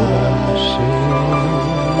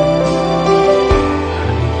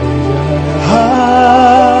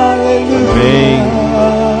利路亚，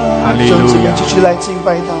哈利路亚，继续来敬拜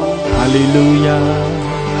他。哈利路亚，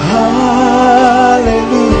哈利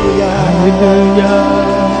路亚，哈利路亚，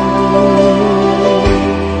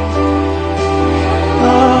哈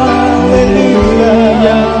利路亚。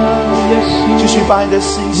继续把你的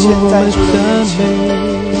心献在主的面前，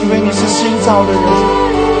因为你是新造的人，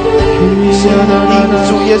你是因主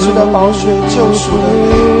耶稣的宝血救赎的人，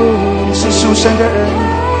你是属神的人，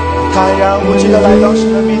坦然无惧的来到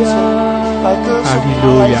神的面前，来歌颂，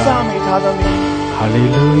来赞美他的名。哈利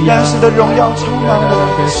路亚！让神的荣耀充满我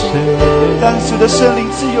们的心，让主的圣灵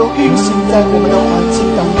自由运行在我们的环境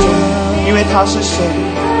当中，因为他是神，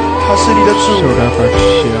他是你的主。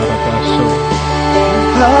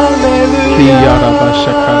利亚拉巴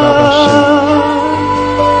沙卡拉巴沙，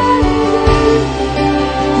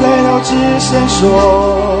来到至圣所。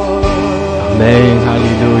阿门，哈利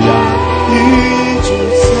路亚，与主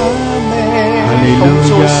赞美，哈利路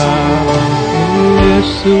亚，耶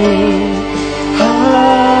稣，哈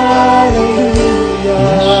利路亚，耶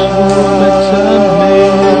稣，我们赞美，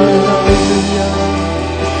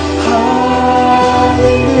哈利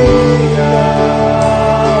路亚。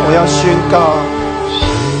我要宣告，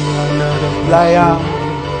来呀，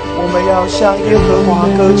我们要向耶和华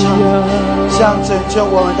歌唱，向拯救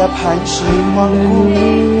我们的磐石欢呼。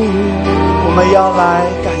我们要来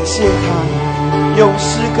感谢他，用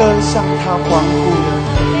诗歌向他欢呼，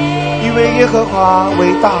因为耶和华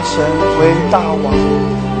为大神，为大王，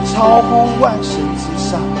超乎万神之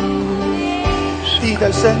上。地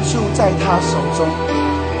的深处在他手中，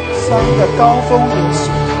山的高峰也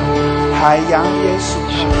属他，海洋也属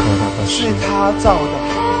他，是他造的，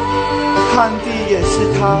旱地也是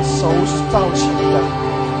他手造成的。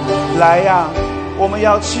来呀，我们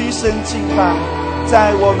要屈身敬拜，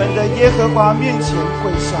在我们的耶和华面前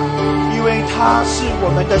跪下，因为他是我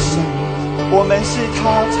们的神，我们是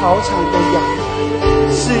他草场的羊，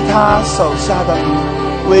是他手下的民。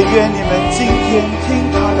惟愿你们今天听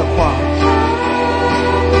他的话。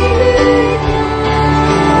哈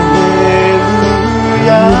利路亚，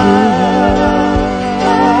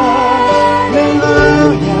哈利路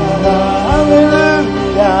亚，哈利路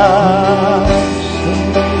亚，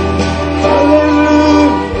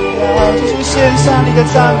献上你的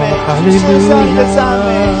赞美，献上你的赞美，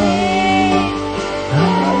哈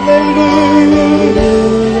利路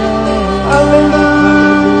亚，哈利路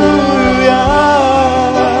亚，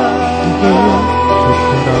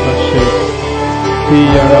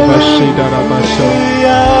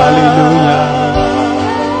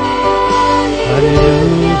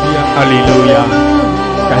哈利路亚，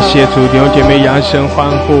感谢主，弟兄姐妹扬声欢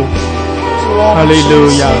呼，哈利路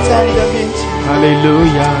亚，哈利路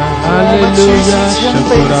亚，哈利路亚，圣库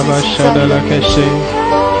拉巴沙达拉克西，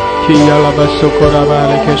基亚拉巴苏库拉巴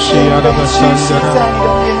拉克西亚拉巴桑德拉，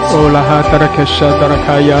欧拉哈达拉克沙达拉卡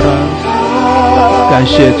亚拉，感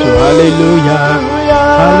谢主，哈利路亚，哈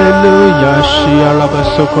利路亚，西亚拉巴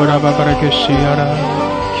苏库拉巴巴拉克西亚拉。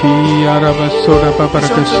基亚拉巴苏拉巴巴拉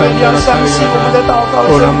克桑达拉卡亚拉，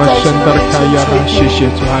欧拉玛圣达拉卡亚拉，谢谢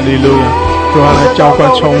主，哈利路亚，主啊，来浇灌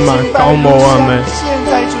充满高摩我们，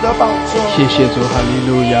谢谢主，哈利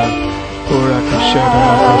路亚，欧拉卡谢达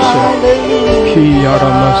拉卡谢，基亚拉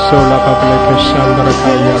玛苏拉巴巴拉克桑达拉卡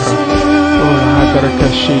亚拉，欧拉哈达拉卡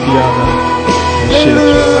西迪亚拉，感谢主，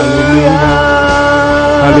哈利路亚，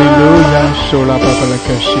哈利路亚，苏拉巴巴拉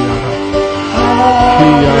克西亚拉。对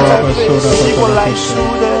我来说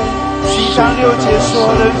的7章6节说，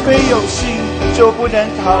人非有信就不能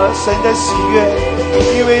讨神的喜悦，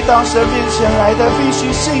因为到神面前来的必须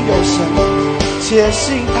信有神，且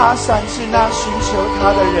信他赏赐那寻求他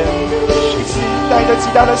的人。是带着极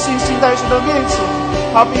大的信心在神的面前，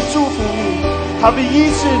好比祝福你，好比医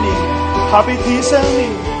治你，好比提升你。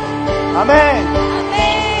阿们，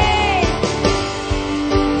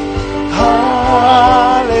哈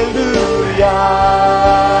利路亚，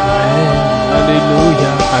哈利路亚，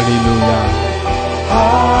哈利路亚，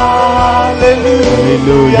哈利路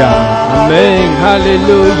亚，阿门，哈利路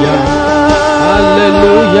亚，哈利路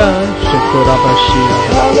亚，谢库拉巴西亚，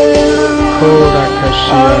库拉卡西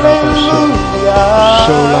亚拉巴西，苏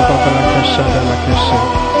拉巴巴拉卡沙达拉卡西，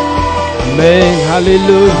阿门，哈利路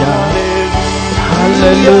亚，哈利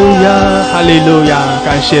路亚，哈利路亚，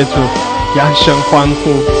感谢主，扬声欢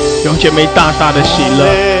呼，用姐妹大大的喜乐。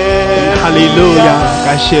哈利路亚，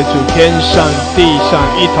感谢主，天上地上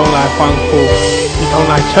一同来欢呼，一同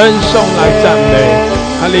来称颂来赞美。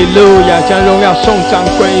哈利路亚，将荣耀颂赞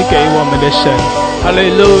归给我们的神。哈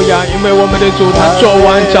利路亚，因为我们的主他做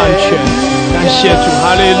完掌权。感谢主，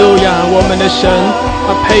哈利路亚，我们的神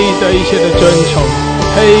他配得一切的尊崇，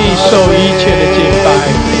配受一切的敬拜。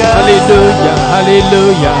哈利路亚，哈利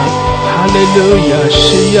路亚，哈利路亚，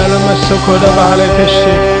西亚拉玛苏库达巴哈利克西。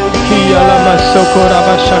基亚拉玛苏库拉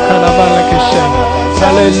巴沙卡拉巴拉克西，哈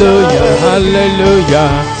利路亚，哈利路亚，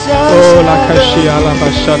哦拉克西亚拉巴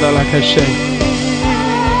沙达拉克西，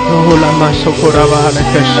哦拉玛苏库拉巴哈利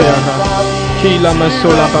克西亚拉，基拉玛苏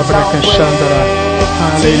拉巴巴拉克山达拉，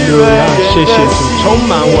哈利路亚，谢谢主，充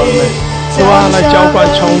满我们，主啊来浇灌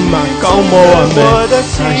充满高摩我们，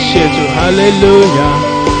感谢主，哈利路亚，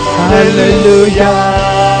哈利路亚。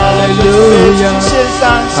哈利路亚，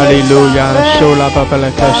哈利路亚，苏拉巴巴拉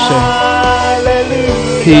克西，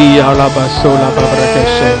基亚拉巴苏拉巴巴拉克西，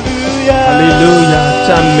哈利路亚，赞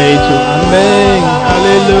美主，阿门，哈利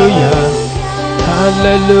路亚，哈利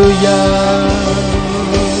路亚。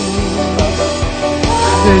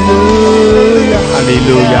Hallelujah,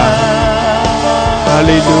 Hallelujah,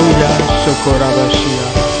 Hallelujah, Socorabashia.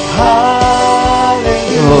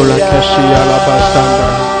 Oh, la Kashia la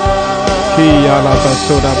Basandra, Kia la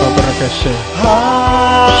Basura Babrakashe,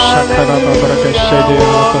 Shakara Babrakashe de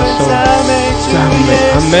la Baso.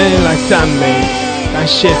 Amen, la 赞美，感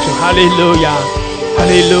谢主，哈利路亚。哈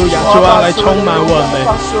利路亚，主啊，来充满我们，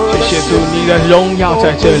谢谢主，你的荣耀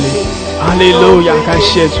在这里。哈利路亚，感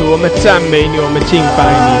谢主，我们赞美你，我们敬拜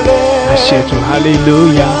你，感谢主，哈利路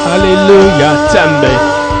亚，哈利路亚，赞美，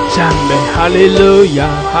赞美，哈利路亚，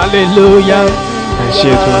哈利路亚，感谢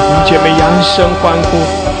主，弟兄姐妹扬声欢呼，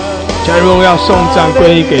将荣耀颂赞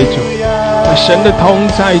归给主，在神的同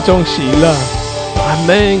在中喜乐。阿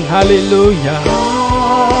门，哈利路亚。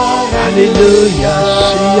Hallelujah,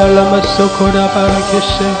 Shia lama sokora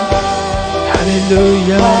barakeshe.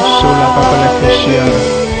 Hallelujah, Shola barakeshia.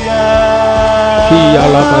 Kia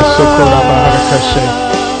lama sokora barakeshe.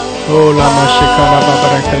 Oh lama shikara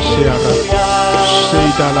barakeshia.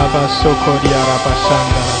 Shida lama sokoria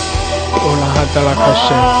rabasanda. Ola hadala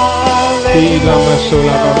kashe. Kia lama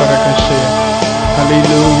sola barakeshe.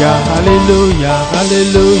 Hallelujah, Hallelujah,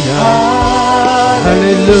 Hallelujah.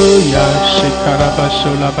 Hallelujah,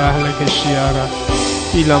 Shikarabasola Bahalakeshiara,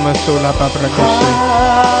 Ilamasola Babrakashe,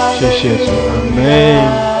 谢谢主，阿门，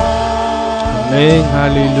阿门，哈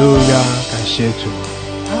利路亚，感谢主，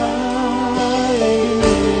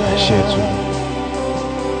感谢主，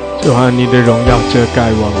主啊，你的荣耀遮盖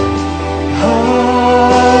我们，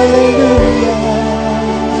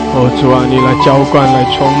哦，主啊，你来浇灌，来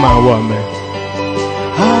充满我们，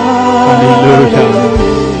哈利路亚。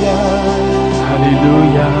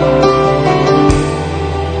Hallelujah, Hallelujah,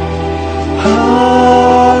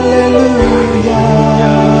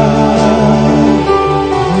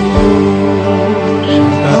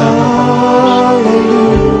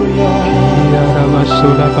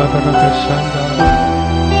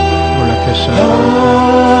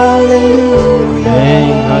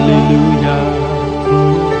 Hallelujah,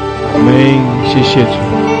 Amen， 谢谢主，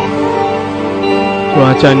主啊，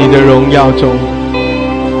在你的荣耀中。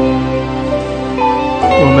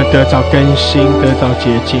我们得着更新，得着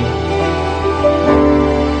洁净。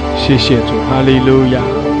谢谢主，哈利路亚，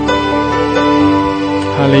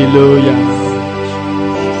哈利路亚，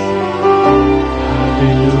哈利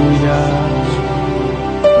路亚，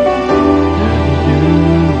哈利路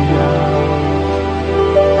亚。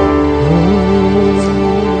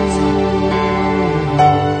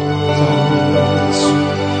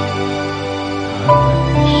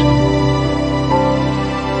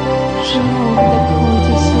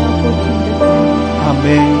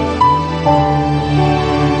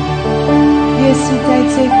越是在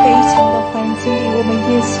最悲惨的环境里，我们越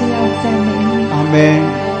是要赞美你。阿门。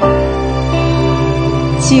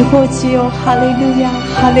几乎只有哈利路亚，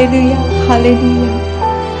哈利路亚，哈利路亚。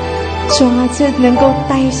主啊，这能够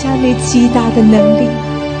带下你极大的能力，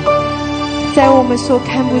在我们所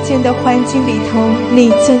看不见的环境里头，你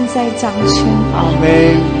正在掌权。阿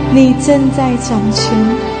门。你正在掌权。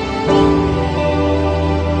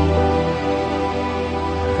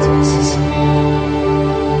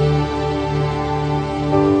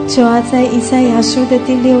主啊，在以赛亚书的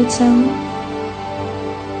第6章，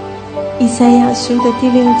以赛亚书的第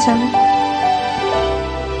6章，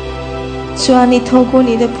主啊，你透过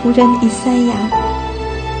你的仆人以赛亚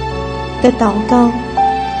的祷告，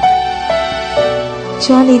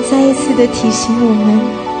主啊，你再一次的提醒我们，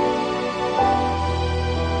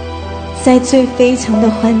在最非常的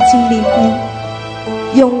环境里面，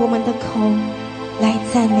用我们的口来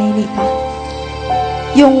赞美你吧，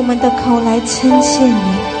用我们的口来称谢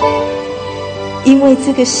你。因为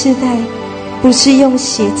这个世代不是用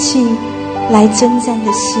血气来征战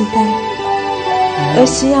的世代，而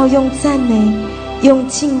是要用赞美，用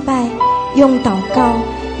敬拜，用祷告，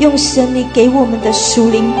用神你给我们的属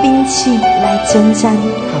灵兵器来征战。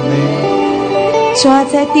主啊，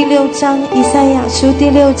在第6章以赛亚书第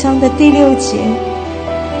6章的第6节，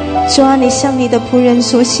主啊，你向你的仆人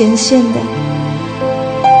所显现的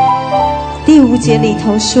第5节里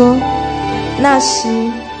头说，那时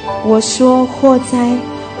我说祸哉，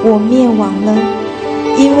我灭亡了，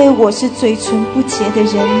因为我是嘴唇不洁的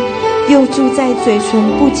人，又住在嘴唇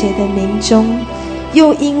不洁的民中，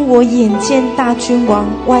又因我眼见大君王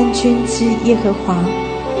万军之耶和华。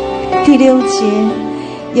第6节，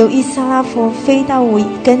有一撒拉佛飞到我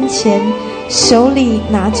跟前，手里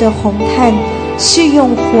拿着红炭，是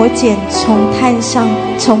用火剪从坛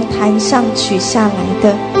上取下来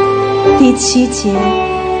的。第7节，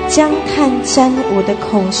将炭沾我的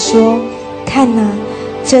口，说，看哪，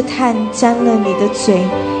这炭沾了你的嘴，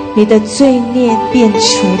你的罪孽便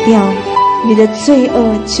除掉，你的罪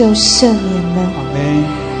恶就赦免了。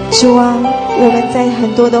主啊，我们在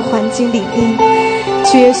很多的环境里面，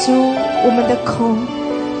主耶稣，我们的口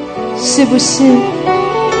是不是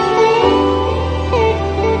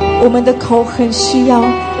我们的口很需要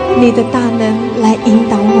你的大能来引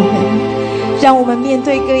导我们，让我们面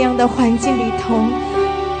对各样的环境里头，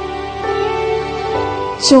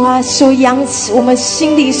主啊，我们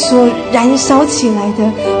心里所燃烧起来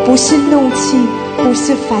的不是怒气，不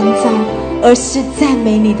是烦躁，而是赞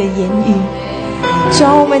美你的言语。主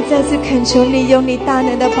啊，我们再次恳求你用你大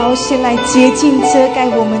能的宝血来洁净遮盖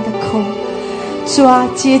我们的口，主啊，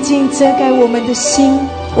洁净遮盖我们的心，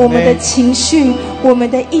我们的情绪，我们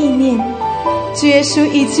的意念。主耶稣，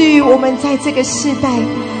以至于我们在这个世代，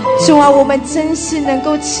主啊，我们真是能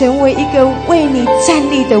够成为一个为你站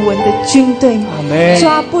立的稳的军队。主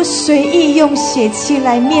啊，不随意用血气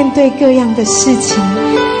来面对各样的事情，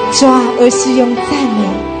主啊，而是用赞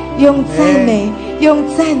美，用赞美，用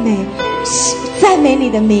赞美，赞美你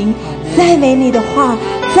的名，赞美你的话，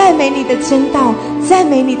赞美你的真道，赞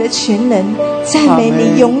美你的全能，赞美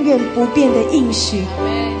你永远不变的应许，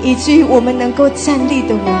以至于我们能够站立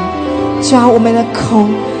的稳。主啊，我们的口，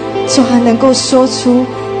主啊，能够说出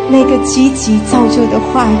那个积极造就的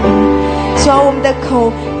话语。主啊，我们的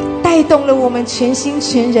口带动了我们全心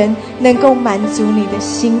全人，能够满足你的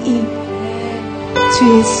心意。主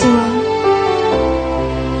耶稣啊，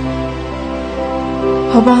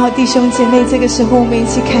好不好，弟兄姐妹？这个时候我们一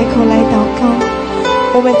起开口来祷告，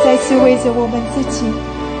我们再次为着我们自己，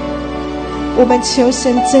我们求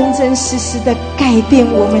神真真实实的改变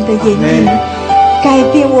我们的言语，改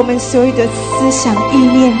变我们所有的思想意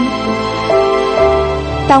念。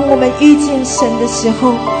当我们遇见神的时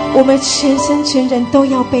候，我们全身全人都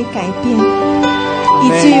要被改变，以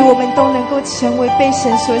至于我们都能够成为被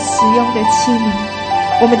神所使用的器皿。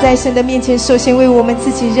我们在神的面前，首先为我们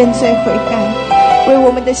自己认罪悔改，为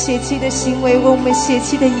我们的血气的行为，为我们血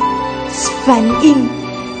气的反应，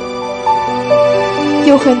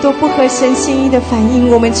有很多不合神心意的反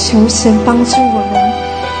应，我们求神帮助我们，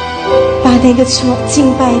把那个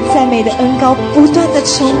敬拜赞美的恩膏不断的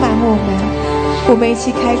充满我们。我们一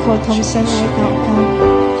起开口同声来祷告。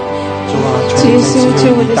主耶稣，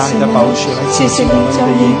救我的神啊，谢谢你，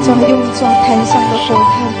主啊，用坛上的火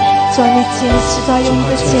炭，主啊，你用你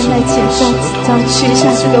的剑来剪刀，取下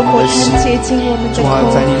这个火炭，洁净我们的口。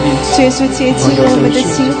主耶稣，洁净我们的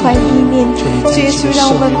心怀意念。主耶稣，让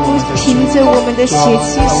我们不凭着我们的血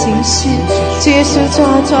气行事。主耶稣，主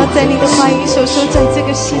啊，在你的话语所说，在这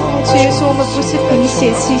个时代，主耶稣，我们不是凭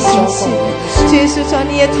血气行事。主耶稣，主啊，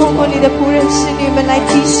你也透过你的仆人使女们来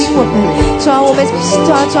提醒我们，主啊，我们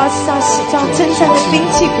征战的兵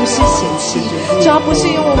器不是血气，主啊，不是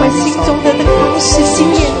用我们心中的那个方式心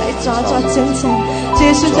念来征战。主耶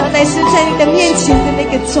稣，主啊，乃是在你的面前的那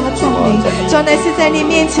个赞美，主啊，乃是在你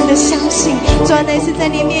面前的相信，主啊，乃是在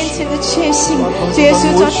你面前的确信。主耶稣，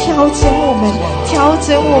主啊，调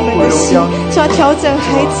整我们的心，主啊，调整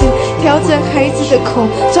孩子的口，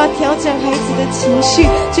主啊，调整孩子的情绪。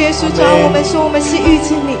主耶稣，主啊，我们说我们是遇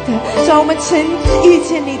见你的，主啊，我们曾遇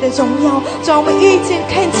见你的荣耀，主啊，我们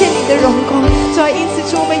看见你的荣光，主啊，因此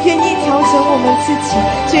主，我们愿意调整我们自己。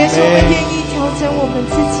主耶稣，我们愿意调整我们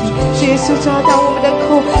自己。主耶稣，主啊，当我们的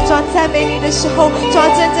口主啊赞美你的时候，主啊，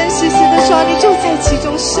真真实实的主啊，你就在其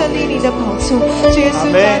中设立你的宝座。主耶稣，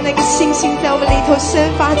主啊，那个信心在我们里头生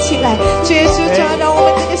发起来。主耶稣，主啊，让我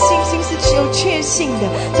们这个信心是有确信的，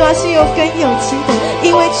主啊，是有根有基的，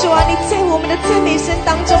因为主啊，你在我们的赞美声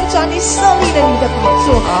当中，主啊，你设立了你的宝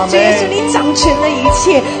座。主耶稣，你掌权了一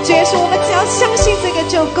切。主耶稣，我们只要相信这个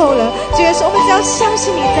就够了。主耶稣，我们只要相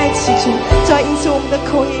信你在其中。主啊，因此我们的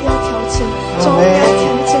口也要调整，主啊，我们要调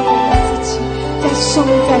整我们自己，要颂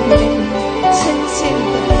赞你的名，称谢你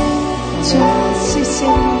的名。主啊，谢谢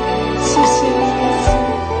你，谢谢你的心，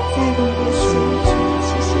在我们的心中，谢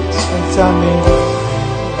谢主。赞美你，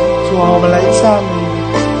主啊，我们来赞美你，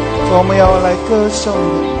主啊，我们要来歌颂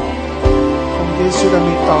你，奉耶稣的名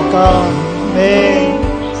祷告，阿们。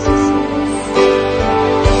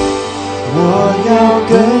我要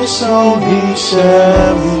歌颂你生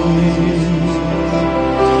命，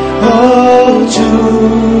哦主，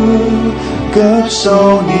歌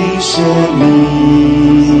颂你生命，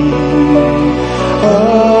哦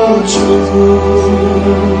主，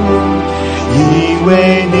因为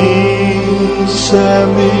你生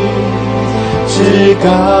命是高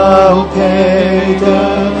配的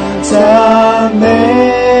赞美。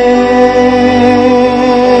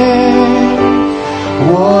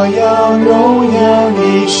我要荣耀你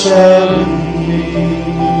生命，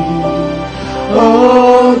哦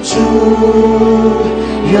主，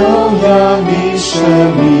荣耀你生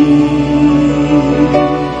命，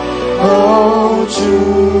哦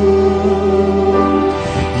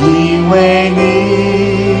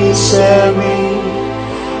生命，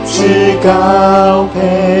至高配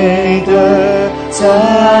的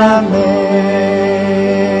赞美。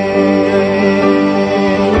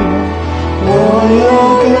我要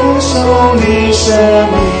歌颂你生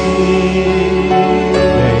命，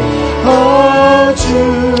哦主，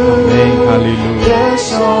哈利路亚，歌颂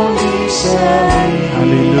你生命，哈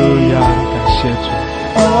利路亚，感谢主，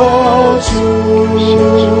哦主，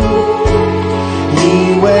因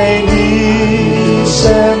为你生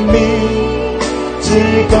命至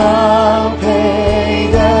高配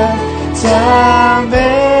的赞美，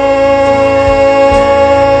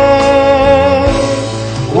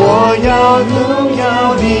我要荣耀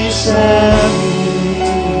你生命，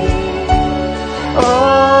哦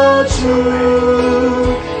主，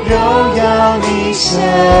荣耀你生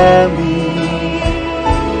命，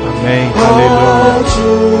阿门，哈利路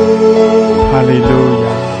亚，哈利路亚，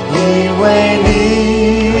因为你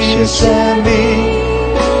生命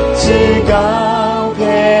至高配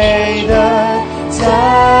的赞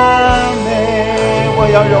美，我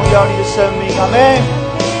要荣耀你的生命，阿们。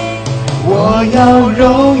我要荣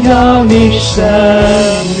耀你生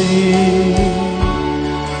命，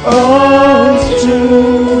哦主，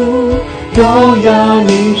荣耀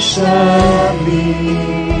你生命，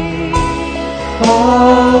哦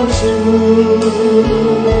主，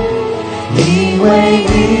因为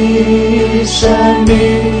你生命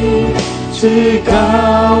至高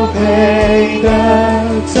配的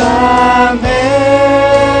赞美，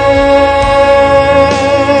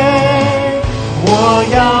我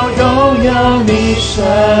要荣耀你生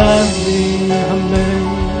命，阿们，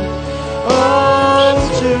哦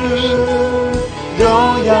主，荣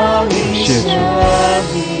耀你生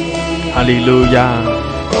命，哈利路亚。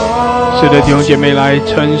是的，弟兄姐妹来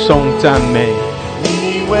称颂赞美，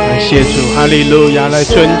感谢主，哈利路亚，来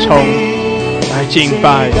尊崇，来敬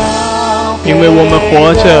拜，因为我们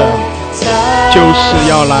活着就是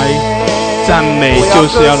要来赞美，就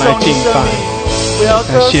是要来敬拜，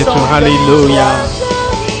感谢主，哈利路亚，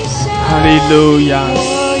哈利路亚，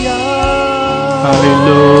哈利路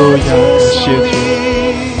亚，感谢主，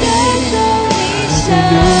哈利路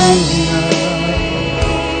亚。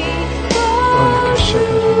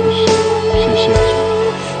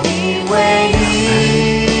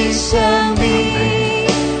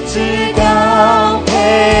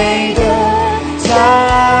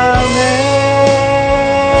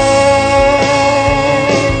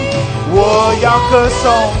歌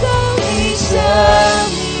颂你生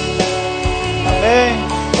命，阿们，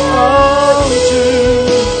哦主，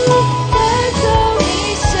歌颂你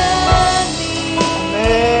生命，阿们，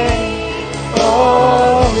哦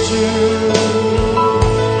主，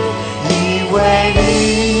因为你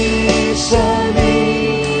生命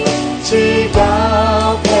至高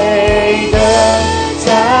配的赞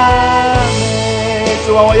美，主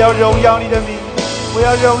啊，我要荣耀你的名，我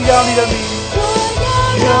要荣耀你的名，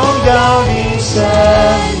荣耀你生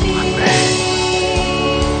命，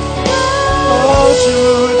哦主，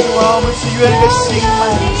主啊，我们只愿你的心满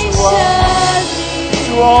足啊，主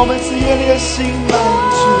啊，我们只愿你的心满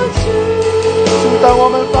足，主，当我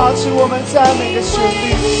们发出我们赞美的旋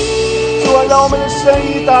律，主啊，让我们的声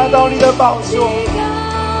音达到你的宝座，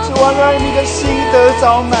主啊，让你的心得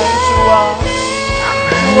着满足啊，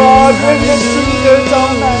主啊，愿你的心得着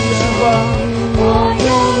满足啊，我要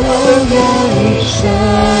荣耀你生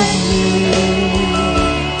命，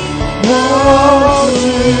哦主，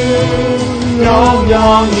荣耀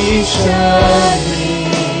你生命，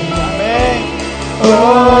阿们，哦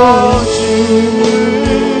主，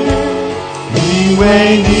因为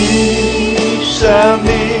你生命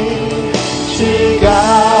至高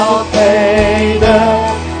配的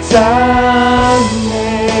赞美，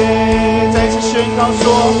再次宣告说，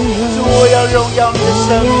主，我要荣耀你的生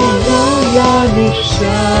命，荣耀你生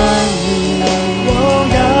命，荣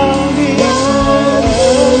耀你生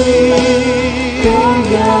命，荣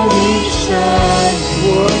耀你生命，我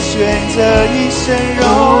选择一生荣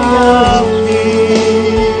耀你，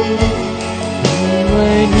因为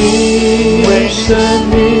你生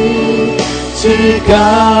命至高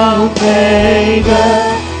配的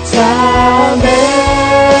赞美，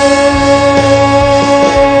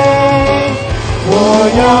我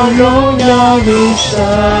要荣耀你生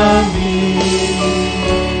命，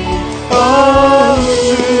哦主，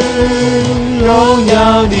荣耀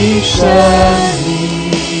你生命，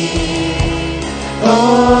哦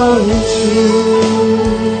主，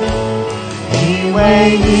因为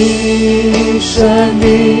你生命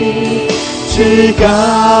至高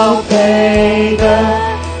配的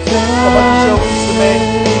赞美，弟兄姊妹，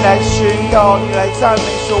你来宣告，你来赞美，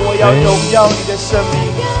说我要荣耀你的生命。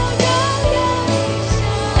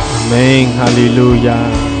阿们，哈利路亚，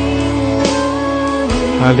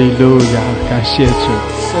哈利路亚，感谢主，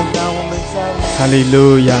神啊，我们赞美，哈利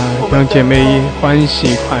路亚，弟兄姐妹欢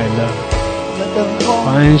喜快乐，我们等候，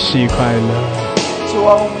欢喜快乐，主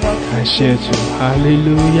啊，我们要感谢主，哈利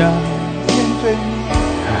路亚，面对你，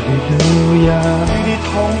哈利路亚，与你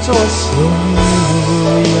同坐席，主，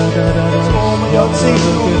我们要进入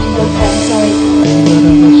你的同在里，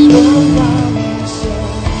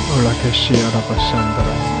哦，拉克西亚拉巴桑德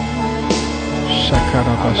拉，沙卡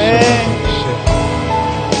拉巴沙拉巴西，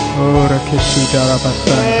哦，拉克西达拉巴桑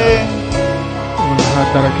德拉，哦，拉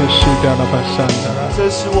达拉克西达拉巴桑德拉，这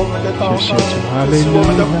是我们的祷告，谢谢主，哈这利路是我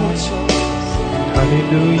们的呼亚，求。哈利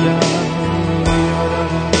路亚，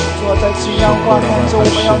主啊，在这样患难中，我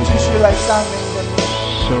们要继续来赞美你的名。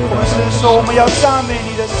我们是说，我们要赞美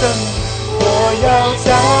你的圣名，我要赞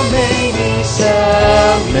美你圣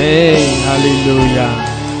名。哈利路亚，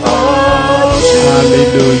哦，主，哈利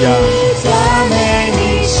路亚，赞美你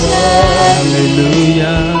圣哈利路亚，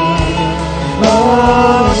哦，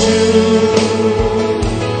主，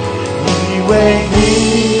因为你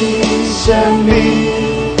生命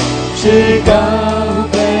是高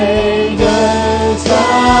贵的赞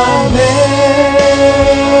美。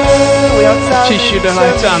继续的来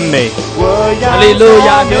赞美，哈哈利路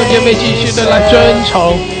亚！弟兄姐妹继续的来尊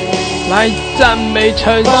崇，来赞美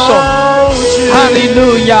称颂，哈利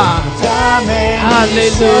路亚，哈利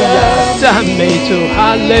路亚，赞美主，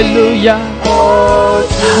哈利路亚，哈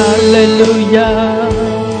利路亚，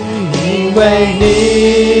因为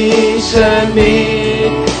你生命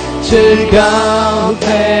是高配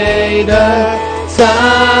的赞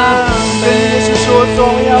美。耶稣说：“总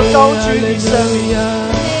要高举你生命。”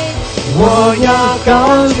我要高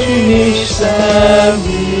举你生命，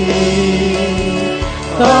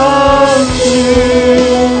高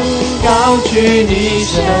举你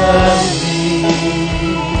生命，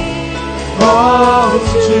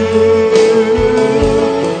主，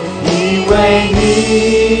因为你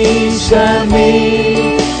生命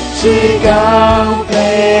是高配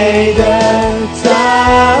的赞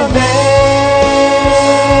美。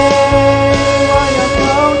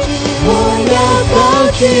高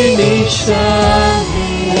举你生命，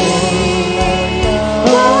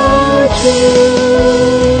主，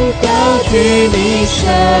高举你生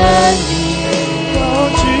命，高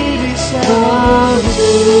举你生命，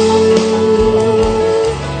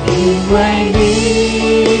因为你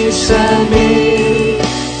生命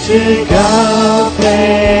是高配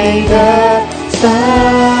的赞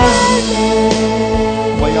美。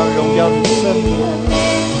我要荣耀你生命。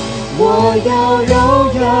我要荣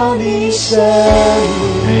耀你生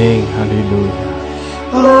命，哈利路亚，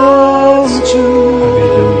哦，主，哈利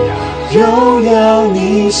路亚，荣耀你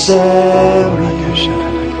生命，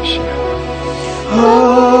哦，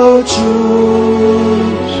主，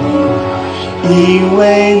因为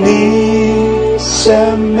你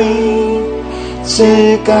生命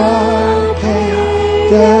是高配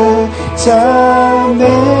的赞美。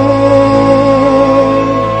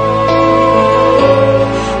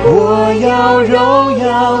我要荣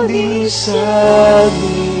耀你生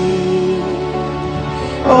命，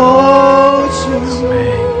哦，主，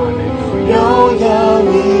荣耀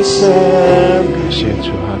你生命，耶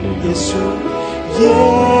稣，耶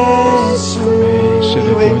稣，是的，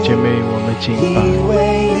弟兄姐妹，我们敬拜，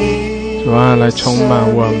主啊，来充满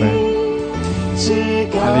我们，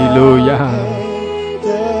哈利路亚，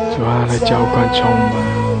主啊，来浇灌充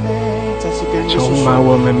满我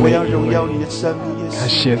们每一位。感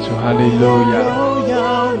谢主，哈利路亚！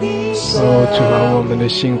哦，主啊，我们的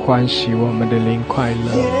心欢喜，我们的灵快乐。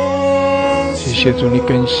谢谢主，你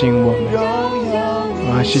更新我们。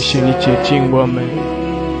啊，谢谢你洁净我们，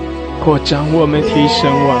扩张我们，提升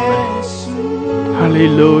我们。哈利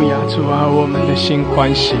路亚！主啊，我们的心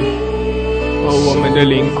欢喜，哦，我们的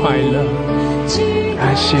灵快乐。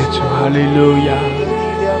感谢主，哈利路亚！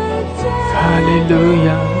哈利路亚！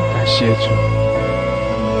感谢主。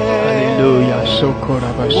哈利路亚，受苦了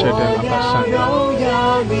吧，舍得了吧，善的，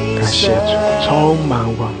感谢主，充满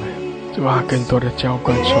我们，主啊，更多的浇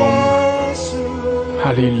灌充满，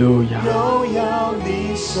哈利路亚，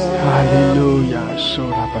哈利路亚，受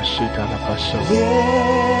了吧，西达了吧，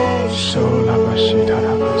受了吧，西达了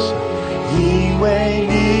吧，因为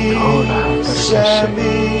你生命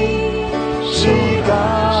是高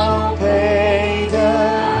配的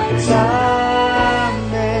赞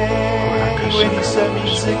美，因为你生命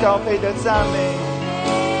是高配的赞美，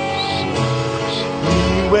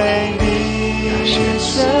因为你生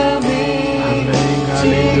命是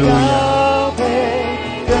高配的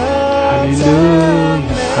赞美，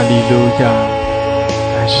哈利路亚，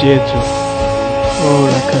感谢主，哦，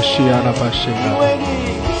拉克西亚拉巴西拉，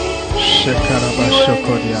是卡拉巴修科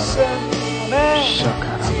利亚拉。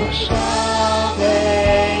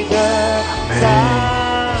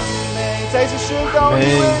再次宣告，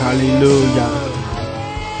哈利路亚，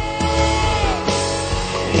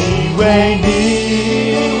因为你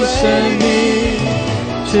生命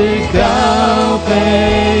是高配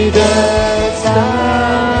的赞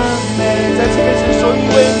美。再次跟神说，因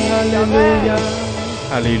为你，哈利路亚，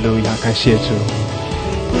哈利路亚，感谢主，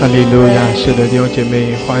哈利路亚。是的，弟兄姐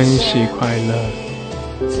妹，欢喜快乐。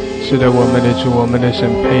是的，我们的主，我们的神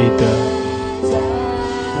配的。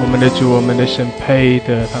我们的主，我们的神配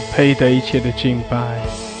的，他配得一切的敬拜，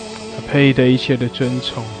他配得一切的尊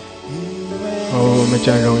崇。我们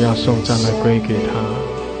将荣耀颂赞来归给他。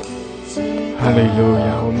哈利路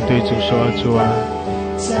亚！我们对主说：主啊，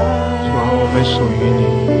主啊，我们属于你。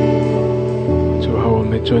主啊，我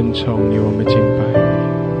们尊崇你，我们敬拜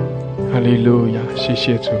你。哈利路亚！谢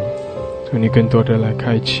谢主，主你更多的来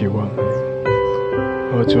开启我们。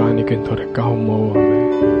主啊，你更多的高摩我们。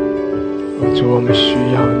主，我们需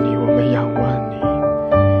要你，我们仰望你，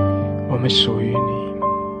我们属于你。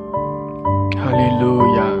哈利路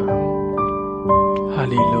亚，哈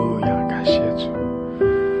利路亚，感谢主，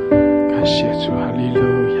感谢主，哈利路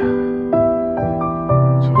亚。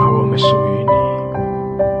主啊，我们属于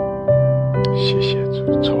你，谢谢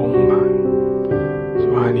主，充满。主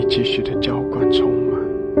啊，你继续的浇灌充满，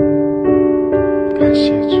感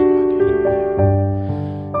谢主。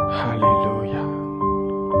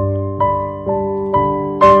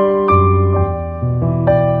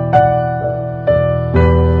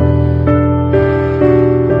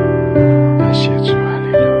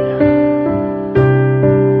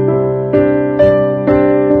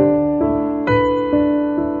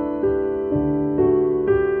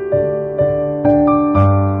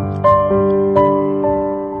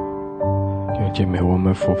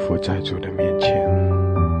匍匐在主的面前，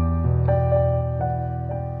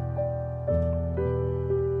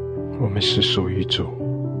我们是属于主，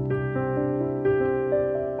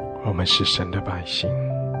我们是神的百姓。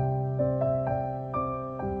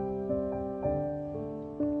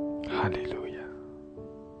哈利路亚。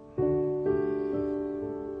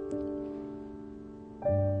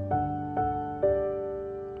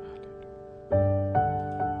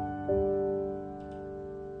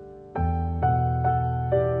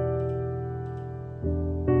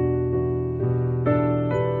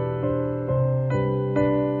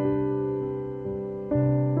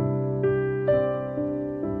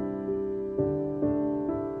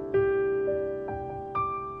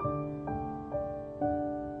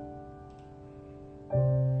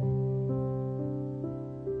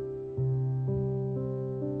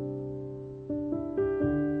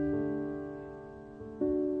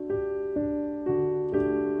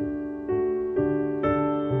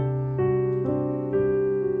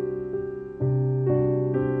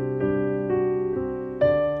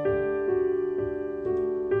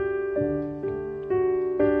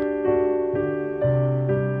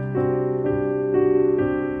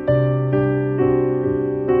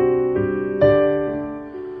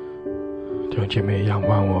姐妹，仰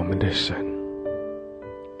望我们的神，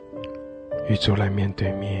与主来面对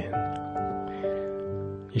面。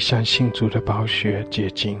你相信主的宝血洁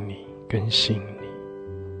净你，更新你。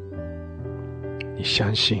你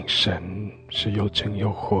相信神是又真又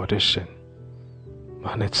活的神，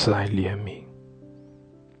满了慈爱怜悯，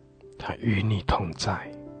他与你同在，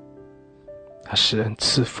他施恩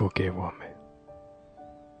赐福给我们。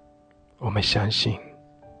我们相信，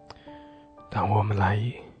当我们来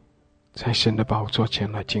在神的宝座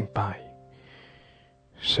前来敬拜，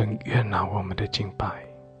神悦纳我们的敬拜，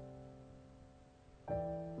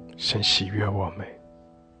神喜悦我们，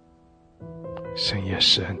神也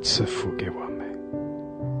施恩赐福给我们。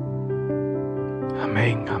阿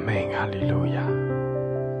们，阿们，哈利路亚，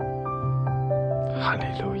哈利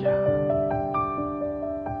路亚。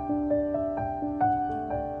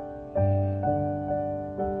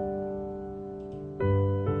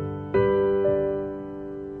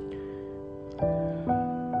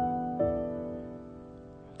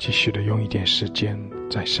继续的用一点时间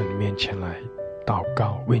在神面前来祷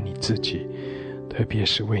告，为你自己，特别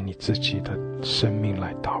是为你自己的生命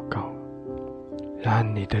来祷告，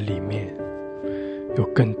让你的里面有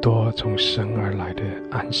更多从神而来的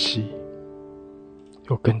安息，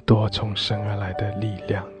有更多从神而来的力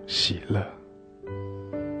量喜乐。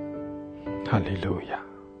哈利路亚，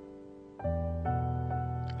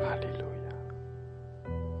哈利路亚。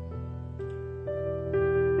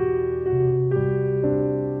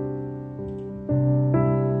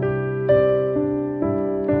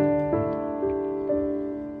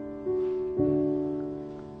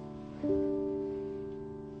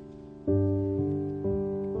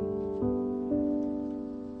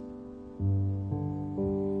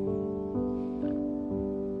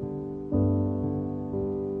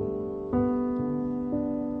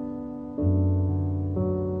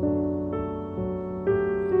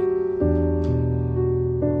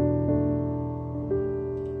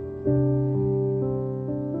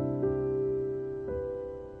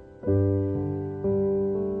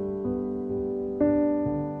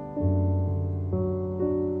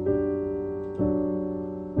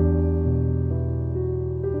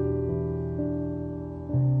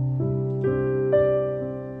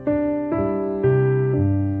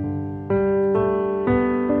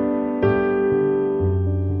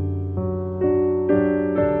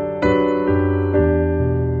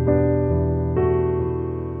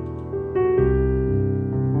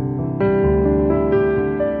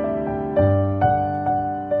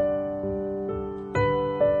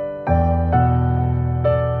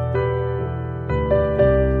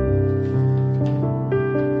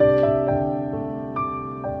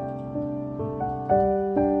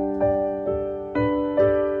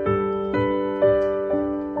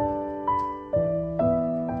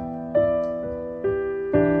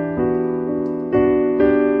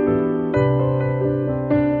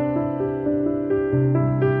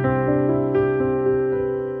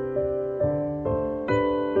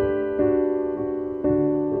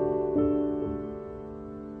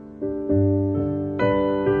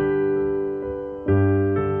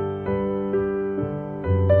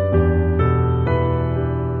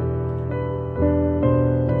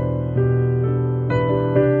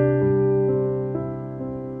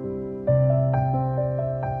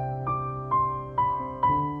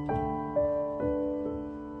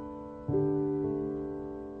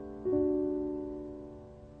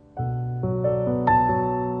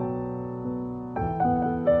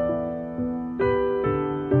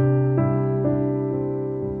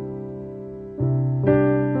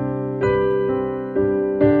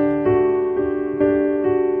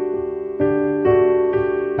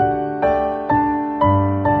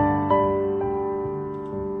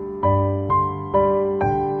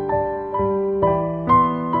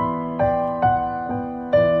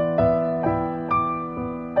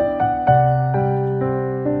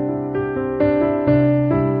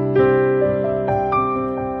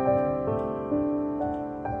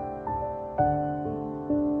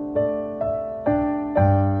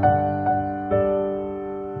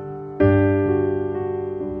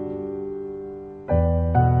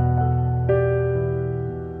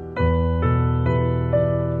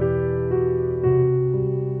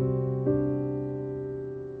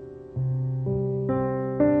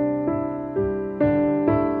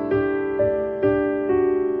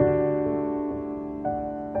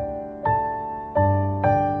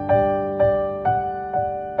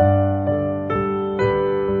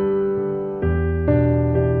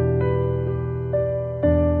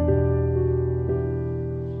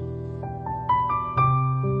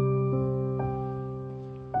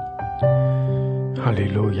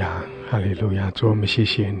哈利路亚！主，我们谢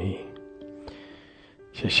谢你，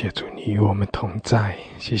谢谢主，你与我们同在，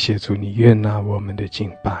谢谢主，你悦纳我们的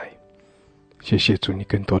敬拜，谢谢主，你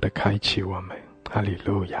更多的开启我们。哈利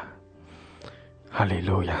路亚，哈利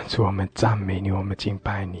路亚！主，我们赞美你，我们敬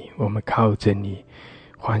拜你，我们靠着你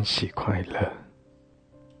欢喜快乐。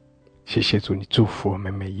谢谢主，你祝福我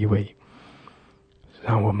们每一位，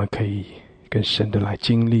让我们可以更深的来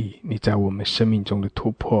经历你在我们生命中的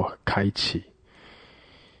突破和开启。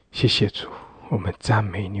谢谢主，我们赞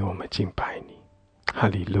美你，我们敬拜你。哈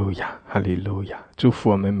利路亚，哈利路亚！祝福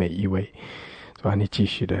我们每一位，主啊，你继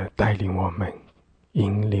续的带领我们，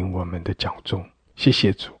引领我们的脚踪。谢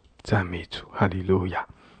谢主，赞美主，哈利路亚，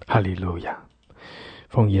哈利路亚！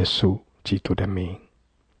奉耶稣基督的名，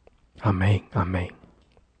阿们，阿们，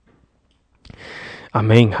阿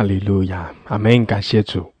们，哈利路亚，阿们！感谢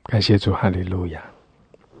主，感谢主，哈利路亚，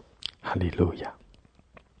哈利路亚！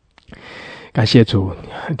感谢主，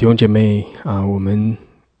弟兄姐妹啊，我们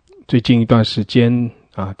最近一段时间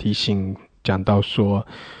啊，提醒讲到说，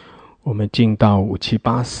我们进到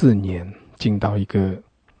5784年，进到一个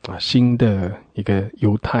新的一个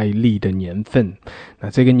犹太历的年份。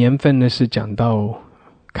那这个年份呢，是讲到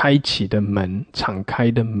开启的门、敞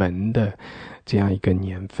开的门的这样一个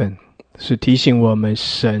年份，是提醒我们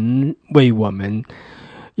神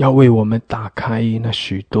要为我们打开那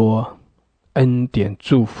许多恩典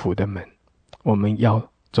祝福的门。我们要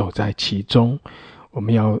走在其中，我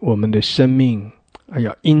们的生命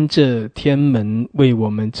要因着天门为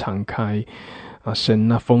我们敞开神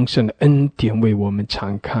那丰盛的恩典为我们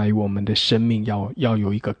敞开，我们的生命要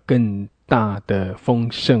有一个更大的丰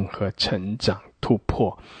盛和成长突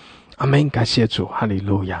破。阿们，感谢主，哈利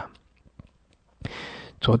路亚！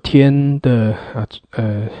昨天的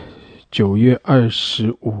9月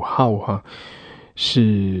25号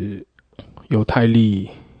是犹太历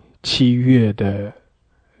7月的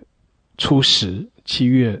初十，7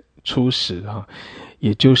月初十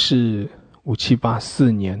也就是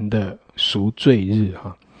5784年的赎罪日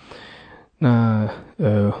那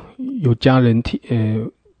有家人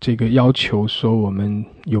这个要求说我们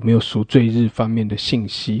有没有赎罪日方面的信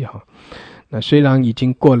息那虽然已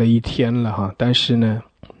经过了一天了但是呢，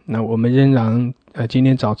那我们仍然今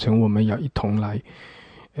天早晨我们要一同来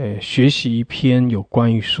学习一篇有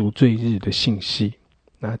关于赎罪日的信息。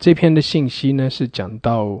那这篇的信息呢，是讲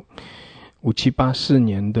到5784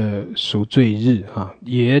年的赎罪日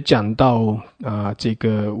也讲到这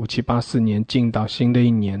个5784年进到新的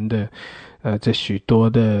一年的这许多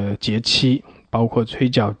的节期，包括吹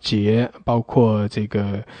角节，包括这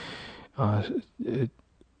个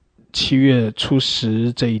7月初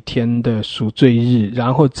十这一天的赎罪日，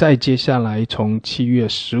然后再接下来从7月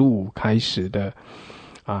15开始的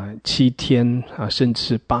7天甚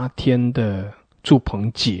至8天的住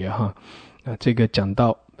棚节这个讲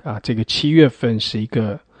到这个7月份是一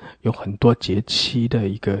个有很多节期的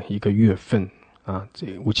一个月份这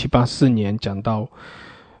5784年讲到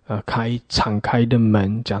敞开的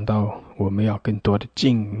门，讲到我们要更多的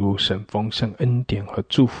进入神丰盛恩典和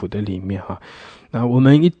祝福的里面那我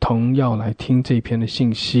们一同要来听这篇的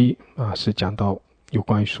信息是讲到有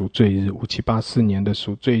关于赎罪日，5784年的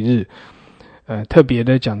赎罪日特别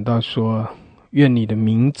的讲到说，愿你的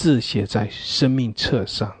名字写在生命册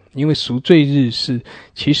上，因为赎罪日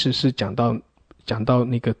其实是讲到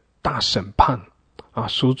那个大审判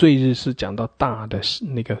赎罪日是讲到大的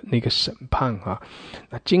那个审判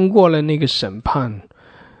那经过了那个审判，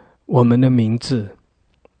我们的名字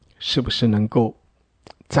是不是能够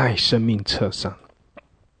在生命册上？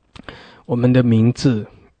我们的名字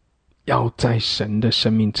要在神的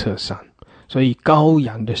生命册上，所以羔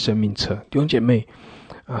羊的生命册，弟兄姐妹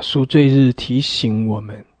赎罪日提醒我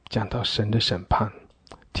们讲到神的审判，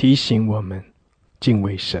提醒我们敬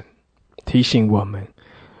畏神，提醒我们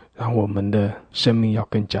让我们的生命要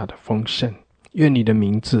更加的丰盛。愿你的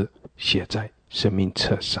名字写在生命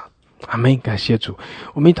册上。阿们，感谢主。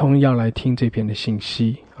我们一同要来听这篇的信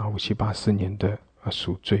息5784年的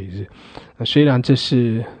赎罪日。虽然这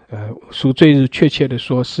是赎罪日，确切的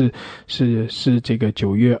说是这个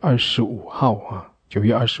9月25号9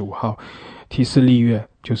月25号提斯历月，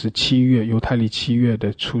就是犹太历7月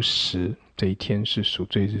的初十，这一天是赎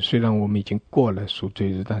罪日。虽然我们已经过了赎罪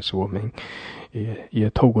日，但是我们也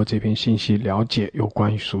透过这篇信息了解有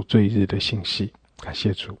关于赎罪日的信息。感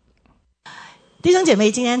谢主。弟兄姐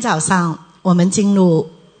妹，今天早上我们进入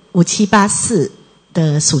5784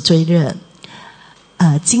的赎罪日。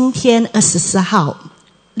今天24号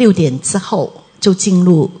6点之后就进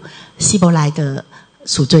入希伯来的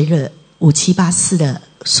赎罪日，5784的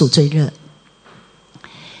赎罪日。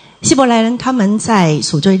希伯来人他们在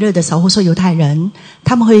赎罪日的时候，或说犹太人，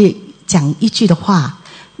他们会讲一句的话，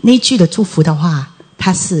那句的祝福的话，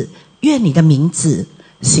它是愿你的名字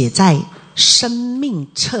写在生命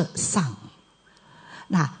册上。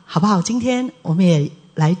那好不好？今天我们也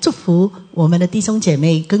来祝福我们的弟兄姐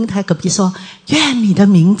妹，跟他隔壁说，愿你的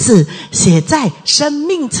名字写在生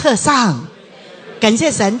命册上。感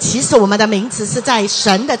谢神，其实我们的名字是在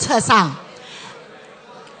神的册上。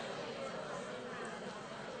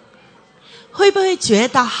会不会觉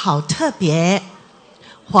得好特别？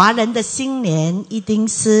华人的新年一定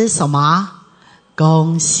是什么？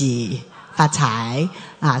恭喜发财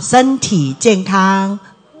啊，身体健康，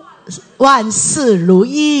万事如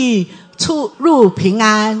意，出入平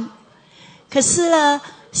安。可是呢，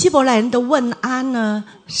希伯来人的问安呢，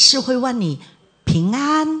是会问你平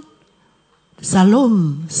安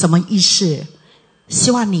Shalom 什么意思？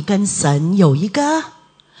希望你跟神有一个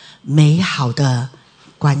美好的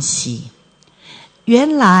关系。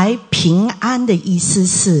原来平安的意思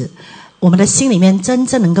是，我们的心里面真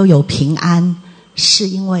正能够有平安，是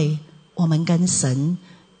因为我们跟神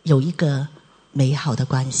有一个美好的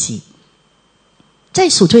关系。在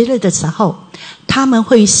赎罪日的时候，他们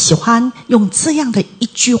会喜欢用这样的一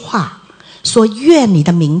句话说，愿你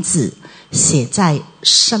的名字写在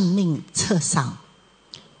生命册上。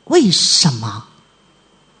为什么？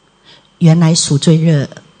原来赎罪日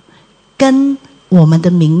跟我们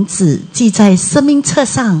的名字记在生命册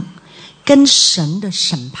上，跟神的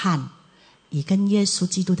审判，也跟耶稣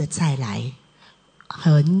基督的再来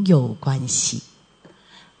很有关系。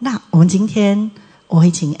那我们今天我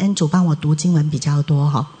会请恩主帮我读经文比较多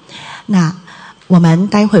哈。那我们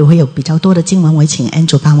待会会有比较多的经文，我会请恩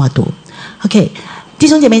主帮我读。OK， 弟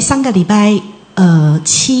兄姐妹，上个礼拜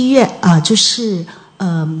7月就是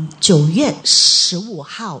9月15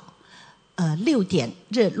号。6点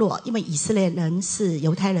日落，因为以色列人是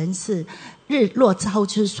犹太人是日落之后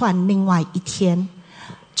就是算另外一天。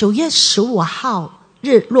9月15号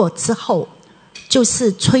日落之后就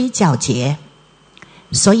是吹角节，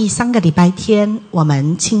所以上个礼拜天我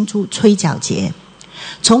们庆祝吹角节。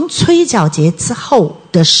从吹角节之后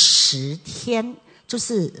的10天，就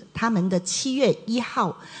是他们的7月1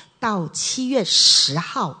号到7月10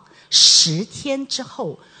号10天之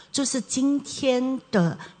后，就是今天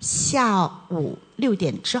的下午6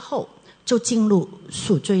点之后就进入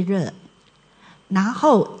赎罪日，然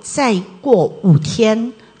后再过5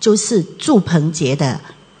天就是住棚节的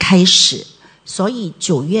开始，所以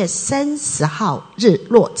9月30号日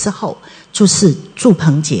落之后就是住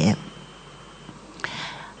棚节。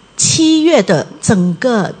7月的整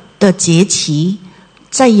个的节期，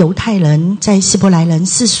在犹太人在希伯来人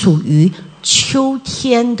是属于秋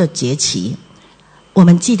天的节期。我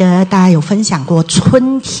们记得大家有分享过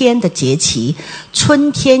春天的节期，春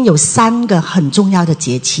天有3个很重要的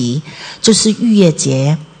节期，就是逾越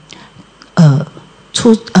节、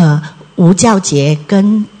无酵节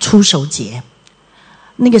跟初熟节。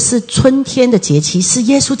那个是春天的节期，是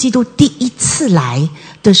耶稣基督第一次来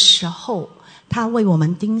的时候，他为我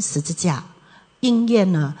们钉十字架，应验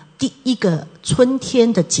了第一个春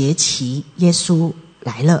天的节期，耶稣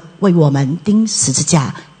来了，为我们钉十字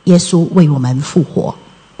架，耶稣为我们复活。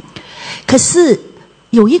可是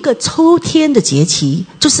有一个秋天的节期，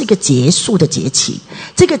就是一个结束的节期。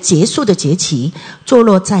这个结束的节期坐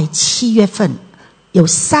落在7月份，有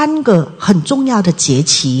3个很重要的节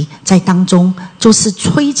期在当中，就是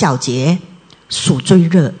吹角节、赎罪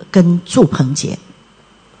日跟住棚节。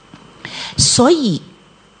所以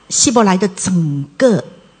希伯来的整个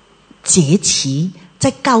节期在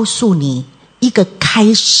告诉你一个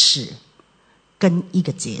开始跟一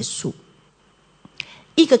个结束。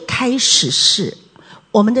一个开始是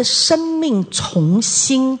我们的生命重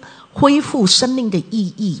新恢复生命的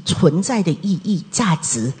意义、存在的意义、价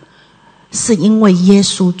值，是因为耶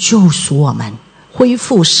稣救赎我们，恢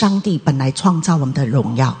复上帝本来创造我们的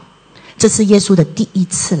荣耀。这是耶稣的第一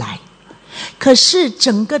次来。可是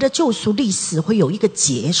整个的救赎历史会有一个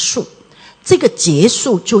结束，这个结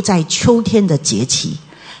束就在秋天的节期。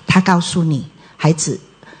他告诉你，孩子，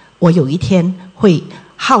我有一天会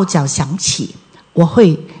号角响起，我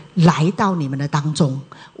会来到你们的当中，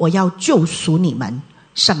我要救赎你们，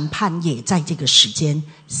审判也在这个时间，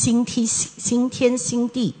新天新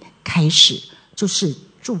地开始，就是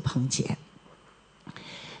住棚节。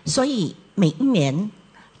所以每一年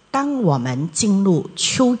当我们进入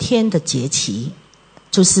秋天的节期，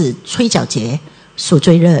就是吹角节、赎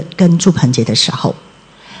罪日跟住棚节的时候，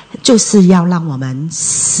就是要让我们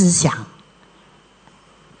思想，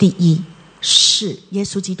第一是耶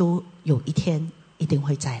稣基督有一天一定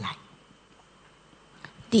会再来。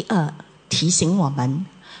第二，提醒我们，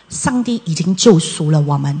上帝已经救赎了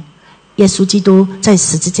我们，耶稣基督在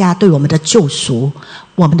十字架对我们的救赎，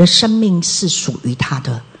我们的生命是属于他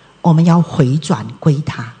的，我们要回转归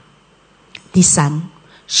他。第三，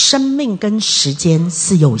生命跟时间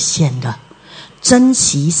是有限的，珍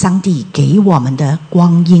惜上帝给我们的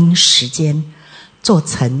光阴时间，做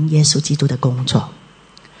成耶稣基督的工作。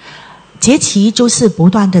节期就是不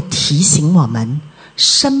断的提醒我们，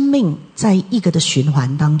生命在一个的循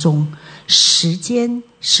环当中，时间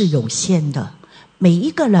是有限的，每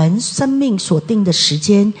一个人生命所定的时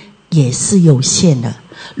间也是有限的。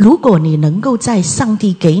如果你能够在上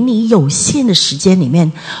帝给你有限的时间里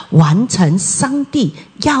面完成上帝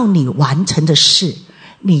要你完成的事，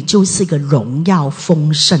你就是一个荣耀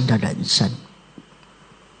丰盛的人生。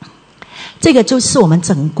这个就是我们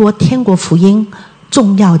整个天国福音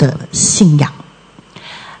重要的信仰。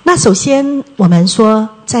那首先我们说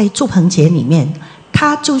在祝棚节里面，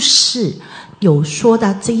它就是有说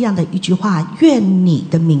到这样的一句话，愿你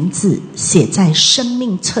的名字写在生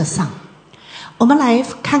命册上。我们来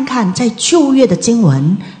看看在旧约的经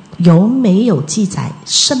文有没有记载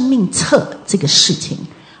生命册这个事情。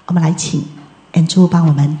我们来请 Andrew 帮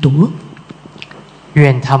我们读。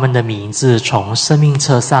愿他们的名字从生命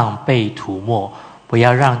册上被涂抹，不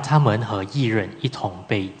要让他们和义人一同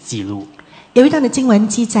被记录。有一段的经文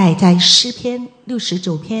记载在诗篇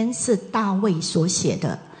69篇，是大卫所写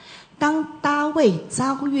的。当大卫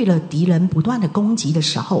遭遇了敌人不断的攻击的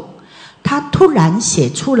时候，他突然写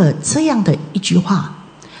出了这样的一句话，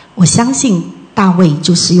我相信大卫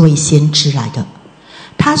就是一位先知来的。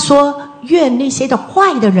他说，愿那些的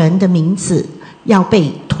坏的人的名字要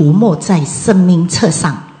被涂抹在生命册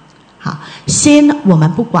上。好，先我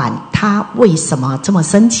们不管他为什么这么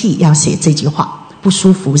生气要写这句话，不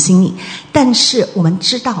舒服心里，但是我们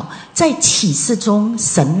知道在启示中，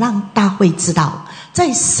神让大卫知道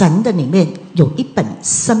在神的里面有一本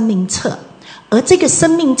生命册，而这个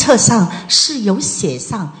生命册上是有写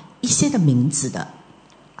上一些的名字的。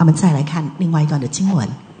我们再来看另外一段的经文，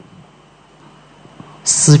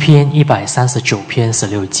诗篇139篇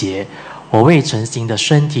16节，我未成形的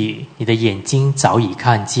身体，你的眼睛早已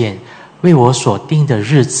看见，为我所定的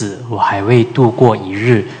日子，我还未度过一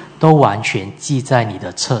日，都完全记在你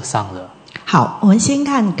的册上了。好，我们先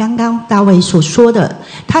看刚刚大卫所说的，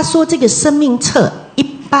他说这个生命册，一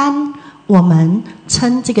般我们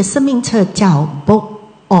称这个生命册叫 Book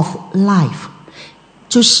of Life，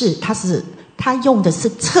 就是他用的是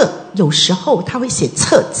册，有时候他会写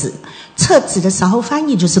册子，册子的时候翻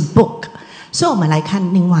译就是 book。 所以我们来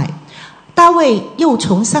看另外，大卫又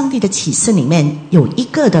从上帝的启示里面有一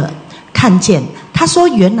个的看见，他说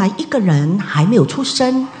原来一个人还没有出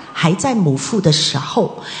生，还在母腹的时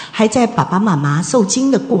候，还在爸爸妈妈受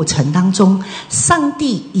精的过程当中，上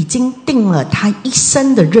帝已经定了他一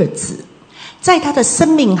生的日子，在他的生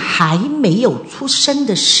命还没有出生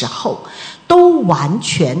的时候，都完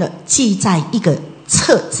全的记在一个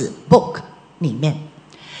册子 book 里面。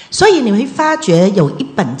所以你会发觉有一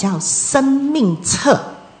本叫生命册，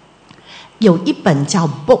有一本叫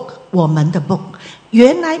book， 我们的 book。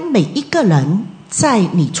 原来每一个人在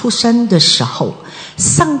你出生的时候，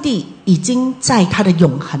上帝已经在他的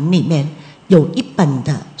永恒里面有一本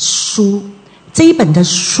的书，这一本的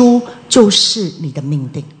书就是你的命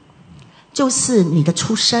定，就是你的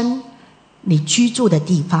出生，你居住的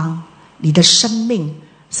地方，你的生命，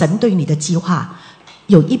神对你的计划，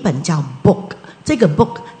有一本叫 book。 这个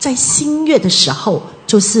book 在新约的时候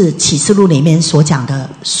就是启示录里面所讲的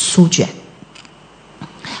书卷。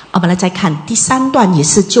我们来再看第3段，也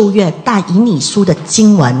是旧约大以理书的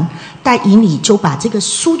经文，大以理就把这个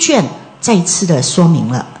书卷再一次的说明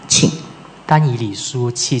了，请。但以理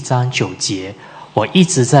书7章9节，我一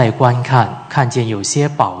直在观看，看见有些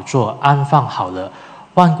宝座安放好了，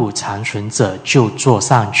万古长存者就坐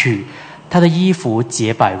上去，他的衣服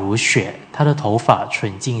洁白如雪，他的头发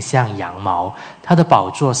纯净像羊毛，他的宝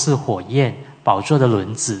座是火焰，宝座的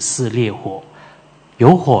轮子是烈火，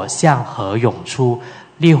有火向河涌出，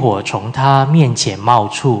烈火从他面前冒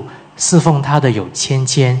出，侍奉他的有千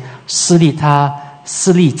千，势力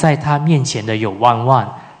在他面前的有万万，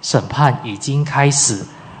审判已经开始，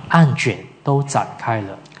案卷都展开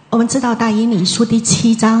了。我们知道大以理书第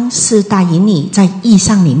7章是大以理在异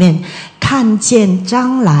象里面看见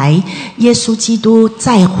将来耶稣基督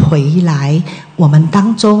再回来我们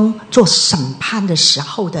当中做审判的时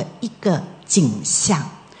候的一个景象。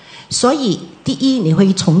所以第一，你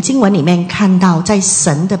会从经文里面看到在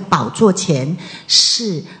神的宝座前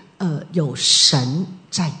是有神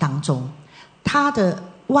在当中，他的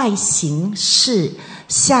外形是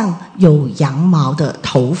像有羊毛的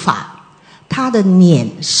头发，他的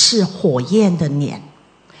脸是火焰的脸，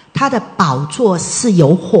他的宝座是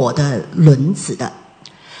有火的轮子的，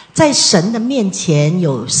在神的面前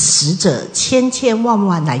有使者千千万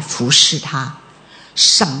万来服侍他，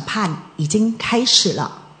审判已经开始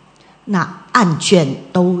了，那案卷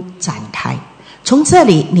都展开。从这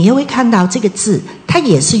里你又会看到这个字，它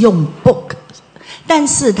也是用 book， 但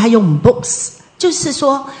是它用 books， 就是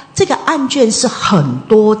说这个案卷是很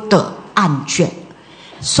多的案卷。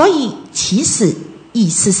所以其实意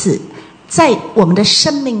思是在我们的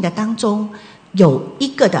生命的当中有一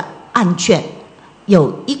个的案卷，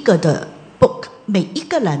有一个的 book， 每一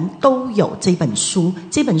个人都有这本书。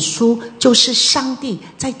这本书就是上帝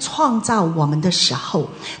在创造我们的时候，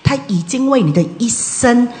他已经为你的一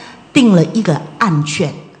生定了一个案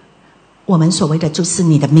卷，我们所谓的就是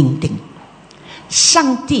你的命定。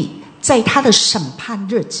上帝在他的审判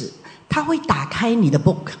日子，他会打开你的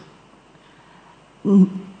book，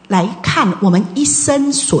来看我们一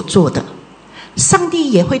生所做的。上帝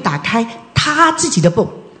也会打开他自己的 book，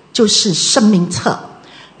 就是生命册。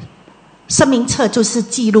生命册就是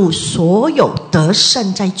记录所有得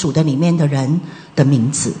胜在主的里面的人的名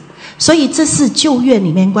字。所以这是旧约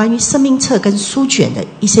里面关于生命册跟书卷的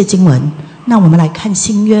一些经文。那我们来看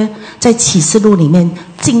新约，在启示录里面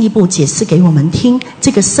进一步解释给我们听，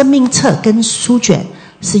这个生命册跟书卷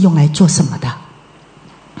是用来做什么的。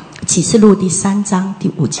启示录第3章第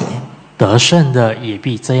5节，得胜的也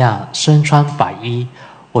必这样，身穿白衣。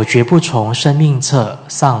我绝不从生命册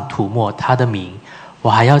上涂抹他的名，我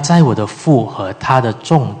还要在我的父和他的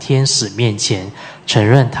众天使面前承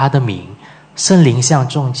认他的名。圣灵向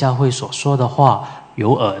众教会所说的话，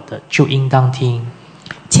有耳的就应当听。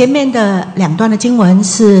前面的2段的经文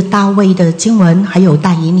是大卫的经文，还有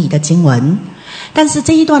大以利的经文，但是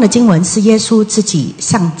这一段的经文是耶稣自己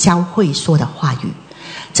向教会说的话语。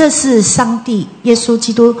这是上帝耶稣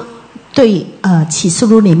基督对启示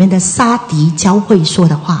录里面的撒狄教会说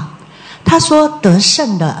的话。他说得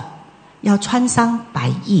胜的要穿上白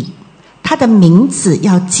衣，他的名字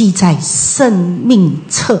要记在生命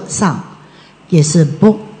册上，也是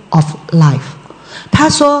Book of Life。 他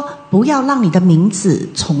说不要让你的名字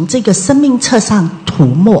从这个生命册上涂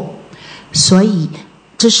抹。所以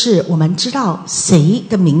这是我们知道谁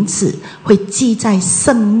的名字会记在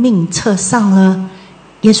生命册上呢？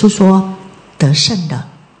耶稣说得胜的。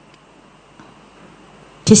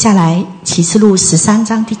接下来启示录13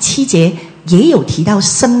章第7节也有提到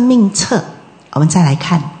生命册，我们再来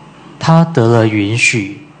看。他得了允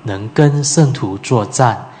许，能跟圣徒作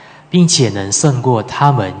战，并且能胜过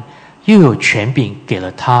他们，又有权柄给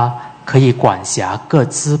了他，可以管辖各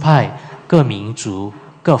支派、各民族、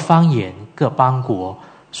各方言、各邦国，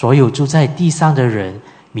所有住在地上的人，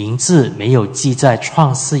名字没有记在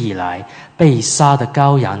创世以来被杀的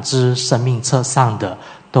羔羊之生命册上的，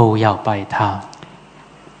都要拜他。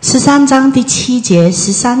13章第7节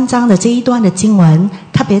，13章的这一段的经文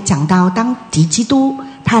特别讲到，当敌基督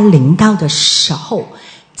他临到的时候，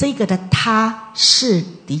这个的他是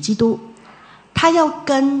敌基督，他要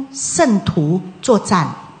跟圣徒作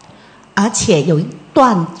战，而且有一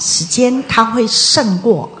段时间他会胜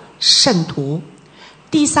过圣徒。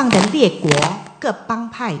地上的列国、各帮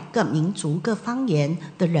派、各民族、各方言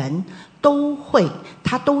的人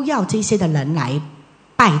他都要这些的人来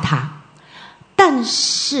拜他。但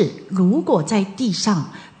是如果在地上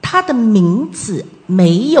他的名字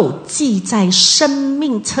没有记在生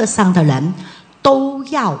命册上的人，都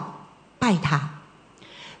要拜他。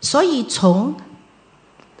所以从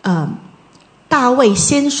大卫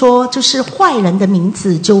先说，就是坏人的名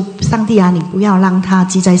字，就上帝啊，你不要让他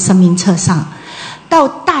记在生命册上。到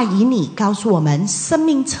大以利告诉我们，生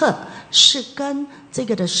命册是跟这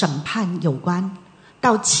个的审判有关。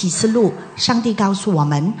到启示录，上帝告诉我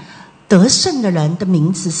们，得胜的人的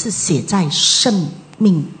名字是写在生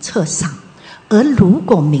命册上。而如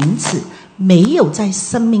果名字没有在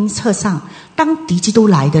生命册上，当敌基督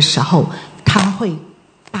来的时候，他会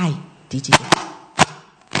拜敌基督。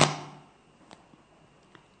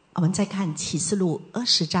我们再看启示录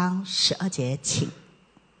20章12节，请。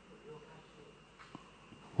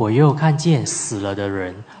我又看见死了的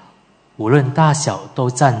人，无论大小，都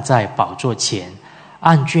站在宝座前，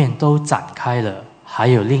案卷都展开了，还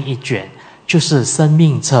有另一卷，就是生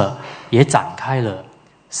命册，也展开了。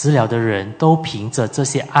死了的人都凭着这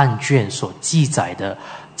些案卷所记载的，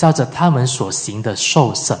照着他们所行的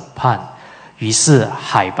受审判。于是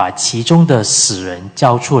海把其中的死人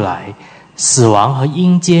交出来，死亡和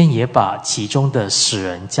阴间也把其中的死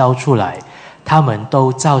人交出来，他们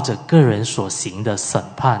都照着个人所行的审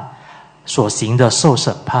判，所行的受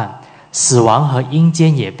审判。死亡和阴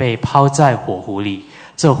间也被抛在火湖里，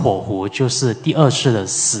这火湖就是第二次的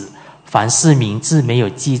死。凡是名字没有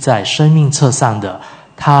记在生命册上的，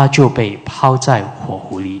他就被抛在火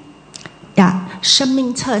湖里。生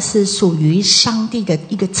命册是属于上帝的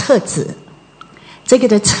一个册子，这个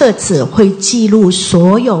的册子会记录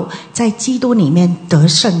所有在基督里面得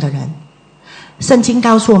胜的人。圣经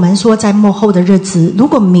告诉我们说，在末后的日子，如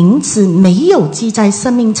果名字没有记在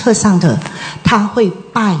生命册上的，他会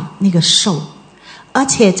拜那个兽。而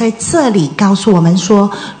且在这里告诉我们说，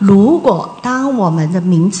如果当我们的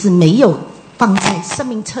名字没有放在生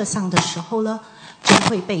命册上的时候呢，就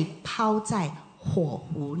会被抛在火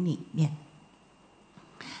湖里面。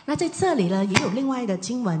那在这里呢，也有另外的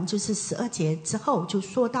经文，就是12节之后就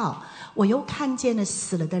说到，我又看见了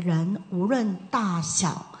死了的人，无论大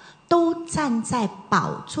小，都站在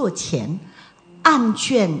宝座前，案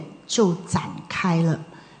卷就展开了。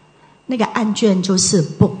那个案卷就是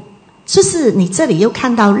book， 就是你这里又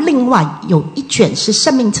看到另外有一卷是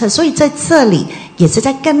生命册，所以在这里也是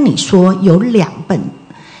在跟你说有2本，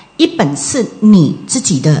一本是你自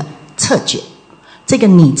己的册卷，这个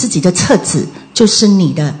你自己的册子就是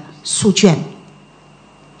你的书卷，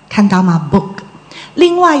看到吗 ？book。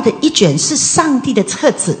另外的一卷是上帝的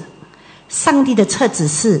册子，上帝的册子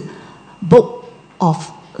是 book of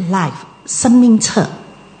life， 生命册。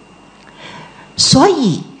所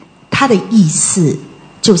以它的意思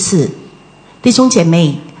就是，弟兄姐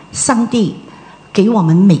妹，上帝给我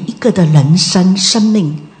们每一个的人生生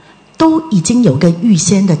命都已经有个预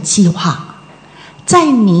先的计划，在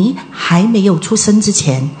你还没有出生之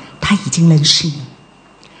前，他已经认识你，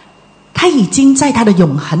他已经在他的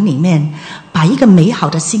永恒里面把一个美好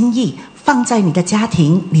的心意放在你的家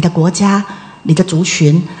庭、你的国家、你的族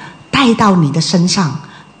群，带到你的身上，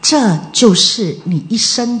这就是你一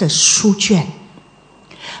生的书卷。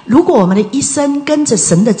如果我们的一生跟着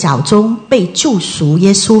神的脚中被救赎，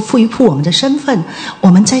耶稣恢复我们的身份，我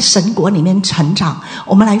们在神国里面成长，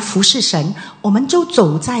我们来服侍神，我们就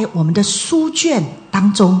走在我们的书卷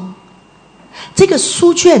当中。这个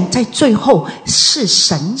书卷在最后是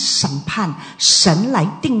神审判，神来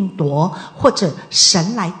定夺，或者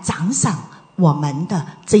神来奖赏我们的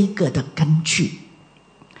这一个的根据。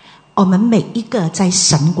我们每一个在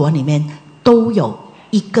神国里面都有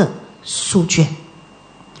一个书卷。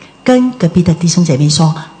跟隔壁的弟兄姐妹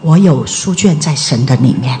说，我有书卷在神的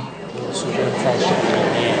里面。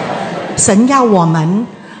神要我们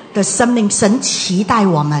的生命，神期待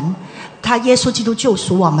我们，他耶稣基督救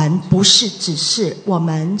赎我们，不是只是我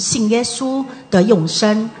们信耶稣的永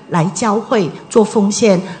生，来教会做奉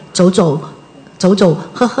献，走走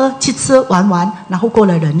喝喝吃吃玩玩，然后过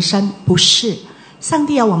了人生。不是，上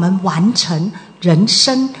帝要我们完成人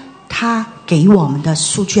生他给我们的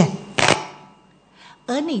书卷。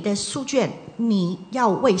而你的书卷，你要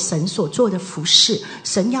为神所做的服事，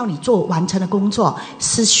神要你做完成的工作，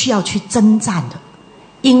是需要去征战的，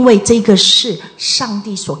因为这个是上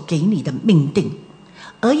帝所给你的命定。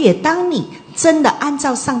而也当你真的按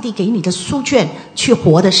照上帝给你的书卷去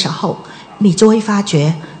活的时候，你就会发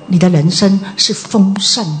觉你的人生是丰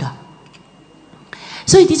盛的。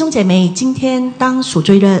所以弟兄姐妹，今天当赎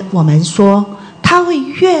罪日，我们说他会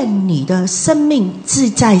愿你的生命记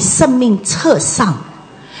在生命册上，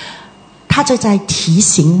他就在提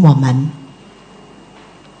醒我们，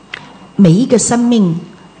每一个生命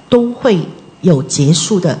都会有结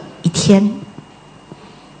束的一天。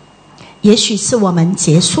也许是我们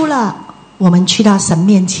结束了，我们去到神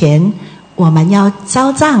面前，我们要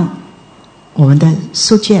交账我们的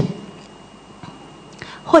书卷，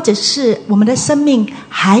或者是我们的生命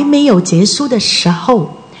还没有结束的时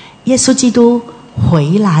候，耶稣基督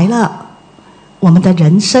回来了，我们的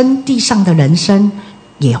人生，地上的人生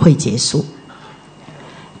也会结束。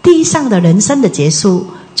地上的人生的结束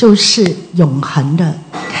就是永恒的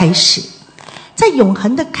开始。在永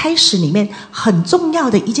恒的开始里面，很重要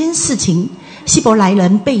的一件事情，希伯来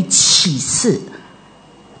人被启示，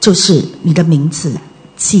就是你的名字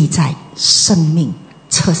记在生命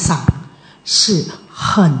册上，是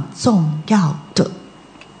很重要的。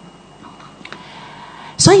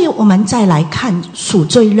所以我们再来看赎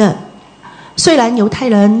罪日，虽然犹太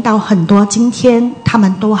人到很多今天，他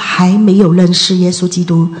们都还没有认识耶稣基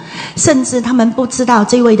督，甚至他们不知道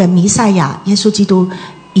这位的弥赛亚耶稣基督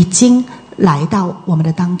已经来到我们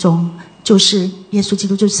的当中，就是耶稣基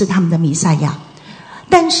督就是他们的弥赛亚。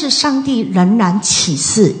但是上帝仍然启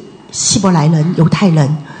示希伯来人、犹太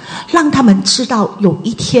人，让他们知道有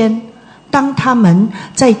一天，当他们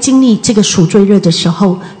在经历这个赎罪日的时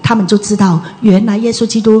候，他们就知道原来耶稣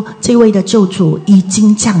基督这位的救主已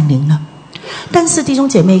经降临了。但是弟兄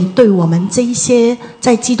姐妹，对我们这一些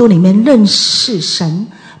在基督里面认识神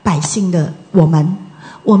百姓的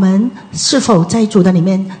我们是否在主的里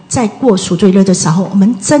面，在过赎罪日的时候，我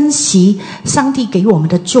们珍惜上帝给我们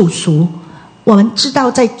的救赎？我们知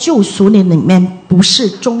道在救赎里面不是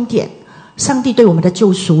终点，上帝对我们的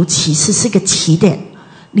救赎其实是个起点，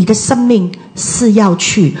你的生命是要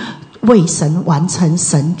去为神完成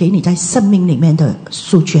神给你在生命里面的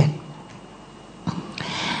书卷。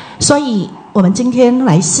所以我们今天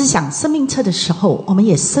来思想生命册的时候，我们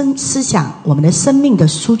也思想我们的生命的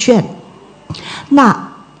书卷。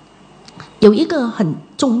那有一个很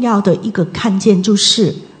重要的一个看见，就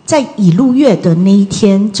是在以路月的那一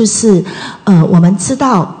天，就是我们知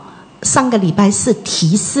道上个礼拜是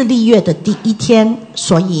提示利月的第一天，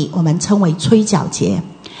所以我们称为吹角节。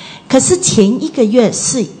可是前一个月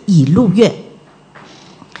是以路月，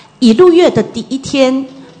以路月的第一天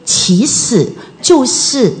其实就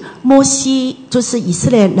是摩西，就是以色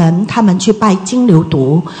列人他们去拜金牛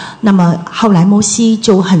犊，那么后来摩西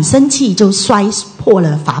就很生气，就摔破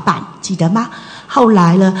了法版，记得吗？后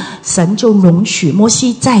来呢，神就容许摩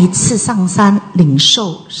西再一次上山领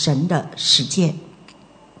受神的十诫。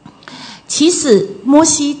其实摩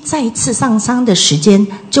西再一次上山的时间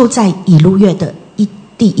就在以路月的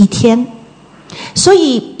第一天，所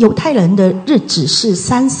以犹太人的日子是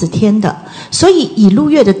30天的，所以以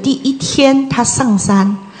路月的第一天他上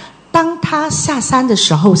山，当他下山的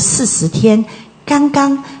时候40天，刚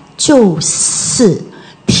刚就是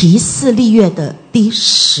提示利月的第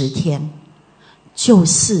10天，就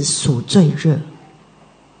是赎罪日。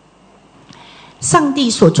上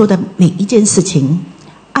帝所做的每一件事情，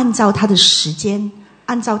按照他的时间，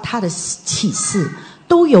按照他的启示，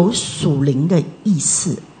都有属灵的意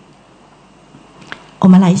思。我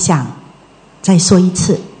们来想，再说一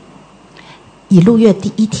次，以路月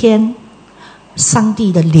第一天，上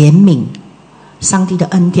帝的怜悯，上帝的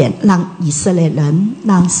恩典，让以色列人，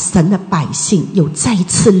让神的百姓有再一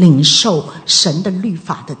次领受神的律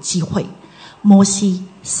法的机会。摩西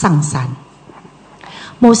上山，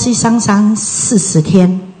摩西上山40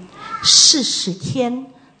天，40天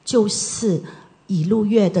就是以路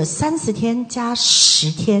月的30天加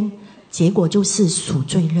10天，结果就是赎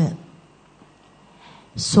罪日。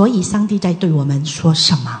所以上帝在对我们说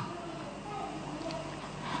什么？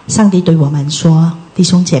上帝对我们说，弟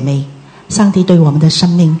兄姐妹，上帝对我们的生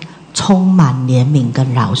命充满怜悯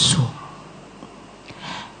跟饶恕。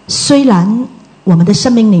虽然我们的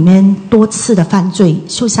生命里面多次的犯罪，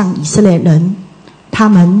就像以色列人，他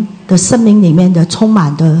们的生命里面的充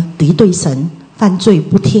满的敌对神、犯罪、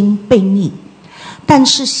不听、悖逆，但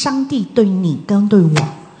是上帝对你跟对我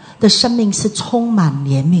的生命是充满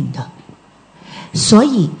怜悯的。所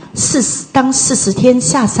以当40天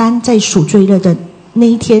下山在赎罪日的那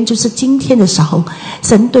一天，就是今天的时候，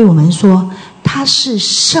神对我们说，他是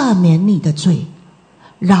赦免你的罪，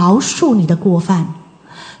饶恕你的过犯，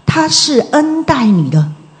他是恩待你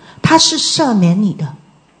的，他是赦免你的。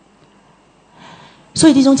所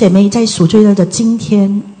以弟兄姐妹，在赎罪日的今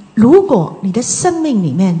天，如果你的生命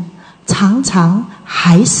里面常常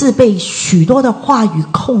还是被许多的话语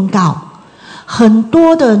控告，很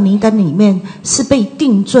多的你的里面是被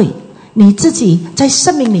定罪，你自己在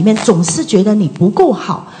生命里面总是觉得你不够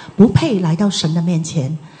好，不配来到神的面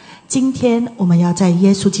前。今天我们要在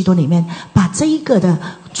耶稣基督里面把这一个的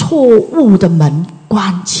错误的门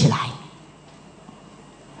关起来。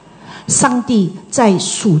上帝在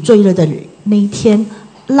赎罪日的那一天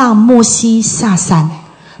让摩西下山，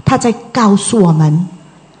他在告诉我们，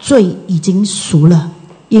罪已经赎了，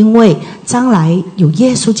因为将来有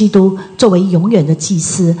耶稣基督作为永远的祭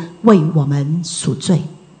司为我们赎罪。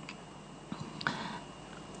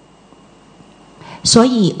所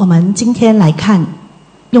以我们今天来看，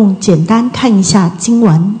用简单看一下经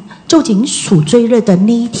文，究竟赎罪日的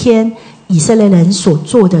那一天以色列人所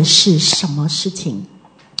做的是什么事情。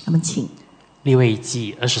我们请利未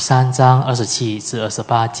记23章27至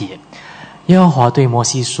28节，耶和华对摩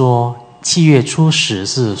西说，7月初10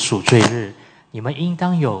是赎罪日，你们应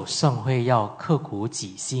当有盛会，要刻苦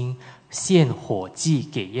己心，献火祭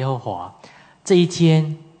给耶和华。这一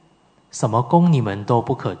天什么工你们都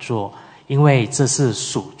不可做，因为这是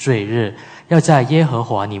赎罪日，要在耶和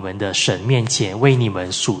华你们的神面前为你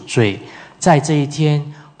们赎罪。在这一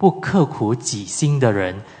天，不刻苦己心的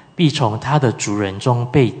人必从他的族人中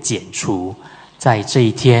被剪除。在这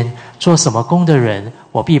一天，做什么工的人，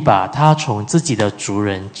我必把他从自己的族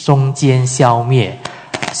人中间消灭。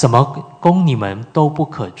什么工你们都不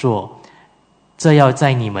可做，这要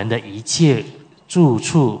在你们的一切住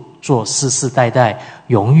处做世世代代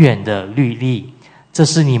永远的律例。这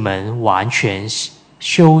是你们完全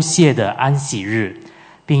休歇的安息日，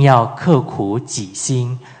并要刻苦己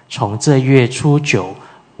心。从这月初9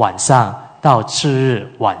晚上到次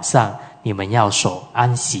日晚上，你们要守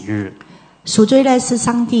安息日。赎罪日是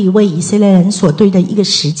上帝为以色列人所对的一个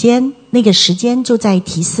时间，那个时间就在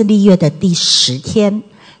提示利月的第10天，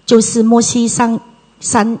就是摩西上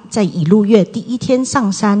山，在以路月第一天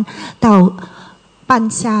上山到颁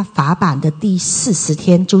下法版的第40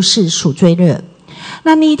天，就是赎罪日。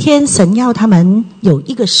那一天神要他们有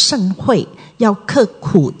一个盛会，要刻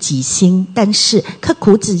苦己心。但是刻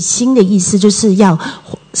苦己心的意思就是要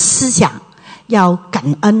思想，要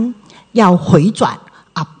感恩，要回转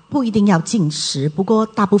啊，不一定要禁食，不过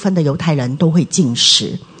大部分的犹太人都会禁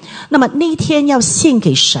食。那么那一天要献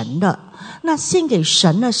给神的，那献给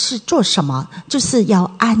神呢是做什么？就是要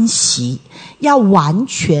安息，要完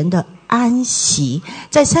全的安息。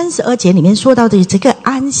在32节里面说到的这个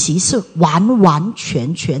安息是完完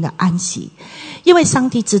全全的安息，因为上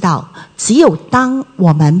帝知道，只有当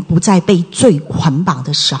我们不再被罪捆绑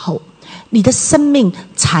的时候，你的生命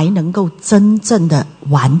才能够真正的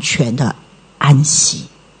完全的安息。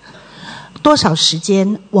多少时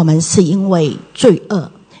间我们是因为罪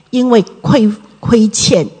恶，因为亏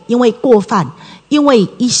欠，因为过犯，因为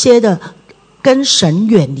一些的跟神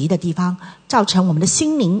远离的地方，造成我们的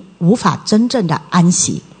心灵无法真正的安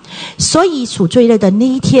息。所以赎罪日的那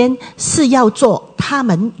一天是要做他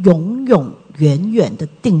们永永远远的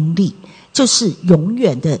定例，就是永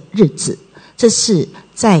远的日子。这是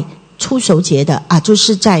在初熟节的就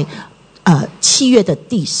是在7月的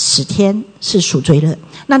第10天是赎罪日。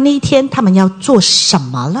那一天他们要做什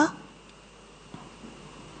么呢？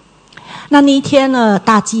那一天呢，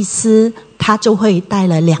大祭司他就会带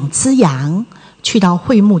了2只羊去到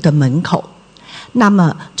会幕的门口，那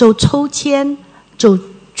么就抽签，就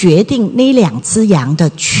决定那2只羊的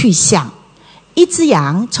去向。一只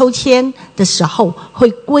羊抽签的时候会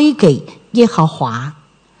归给耶和华，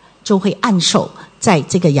就会按手在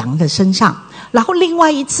这个羊的身上，然后另外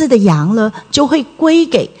一只的羊呢，就会归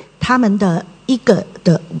给他们的一个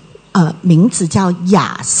的名字叫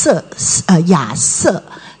亚撒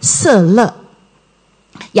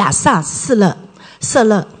色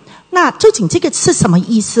勒。那究竟这个是什么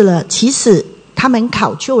意思呢？其实他们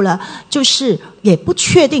考究了，就是也不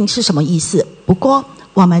确定是什么意思。不过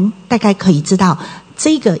我们大概可以知道，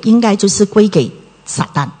这个应该就是归给撒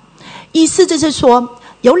旦。意思就是说，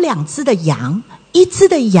有2只的羊，一只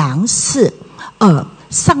的羊是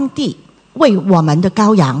上帝为我们的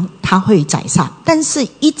羔羊，他会宰杀，但是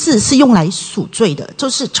一只是用来赎罪的，就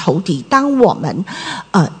是仇敌。当我们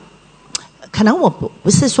可能我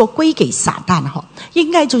不是说归给撒旦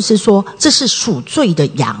应该就是说这是赎罪的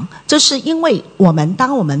羊，这是因为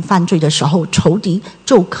当我们犯罪的时候，仇敌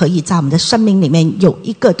就可以在我们的生命里面有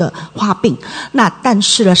一个的画饼。那但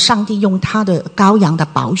是呢，上帝用他的羔羊的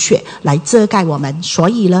宝血来遮盖我们，所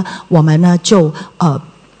以呢，我们呢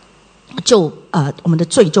我们的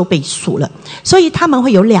罪就被赎了。所以他们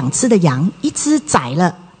会有2只的羊，一只宰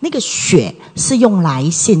了，那个血是用来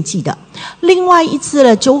献祭的，另外一只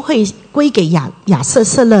呢就会归给亚瑟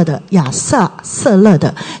色勒的，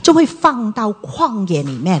就会放到旷野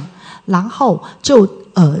里面，然后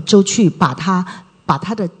就去把它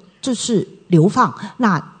的就是流放，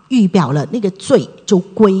那预表了那个罪就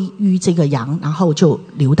归于这个羊，然后就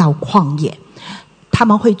流到旷野。他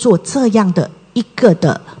们会做这样的一个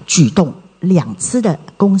的举动，2只的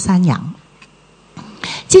公山羊。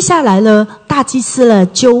接下来呢，大祭司呢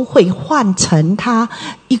就会换成他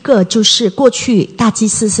一个，就是过去大祭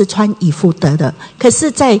司是穿以弗得的，可是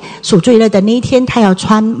在赎罪日的那一天他要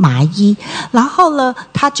穿麻衣，然后呢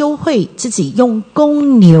他就会自己用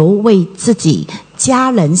公牛为自己家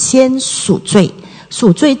人先赎罪，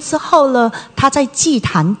赎罪之后呢，他在祭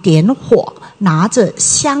坛点火，拿着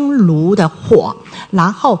香炉的火，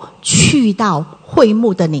然后去到会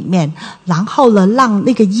幕的里面，然后呢让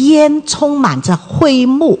那个烟充满着会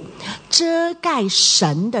幕，遮盖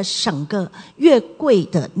神的整个约柜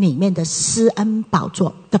的里面的施恩宝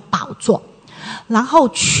座，然后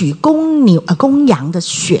取公牛的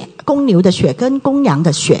血跟公羊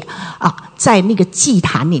的血在那个祭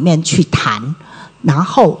坛里面去弹，然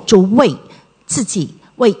后就为自己、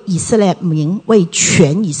为以色列民、为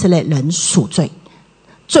全以色列人赎罪。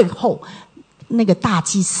最后那个大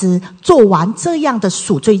祭司做完这样的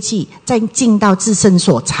赎罪祭，再进到至圣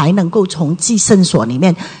所，才能够从至圣所里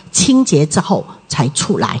面清洁之后才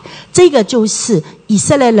出来。这个就是以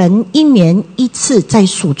色列人1年1次在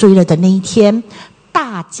赎罪日的那一天，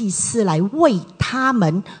大祭司来为他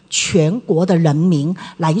们全国的人民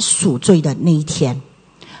来赎罪的那一天。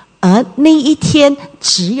而那一天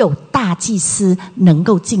只有大祭司能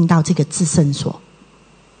够进到这个至圣所，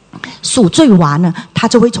赎罪完了，他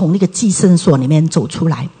就会从那个至圣所里面走出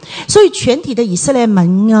来。所以全体的以色列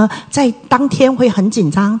人呢，在当天会很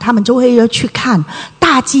紧张，他们就会要去看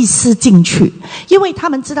大祭司进去，因为他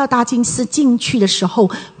们知道大祭司进去的时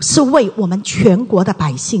候是为我们全国的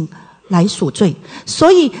百姓来赎罪，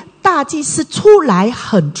所以大祭司出来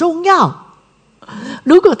很重要。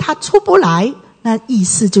如果他出不来，那意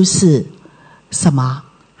思就是什么？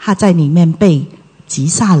他在里面被击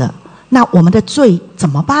杀了。那我们的罪怎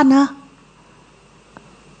么办呢？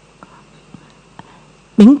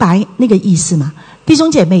明白那个意思吗？弟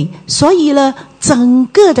兄姐妹，所以呢，整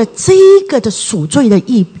个的这个的赎罪的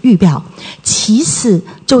预表，其实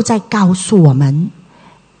就在告诉我们，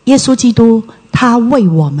耶稣基督他为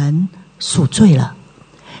我们赎罪了。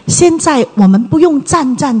现在我们不用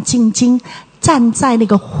战战兢兢站在那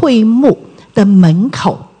个会幕的门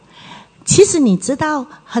口。其实你知道，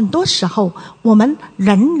很多时候我们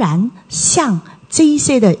仍然像这一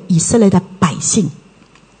些的以色列的百姓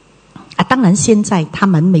当然现在他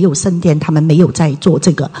们没有圣殿，他们没有在做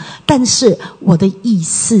这个，但是我的意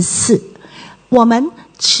思是，我们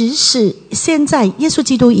其实现在耶稣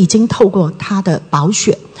基督已经透过他的宝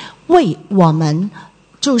血为我们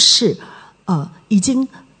就是已经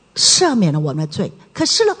赦免了我们的罪。可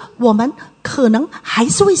是呢，我们可能还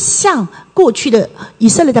是会像过去的以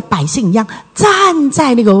色列的百姓一样，站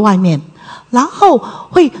在那个外面，然后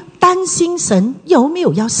会担心神有没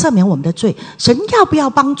有要赦免我们的罪，神要不要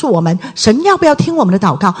帮助我们，神要不要听我们的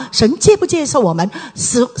祷告，神接不接受我们，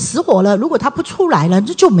死活了，如果他不出来了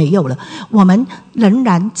就没有了。我们仍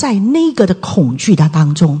然在那个的恐惧的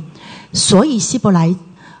当中。所以希伯来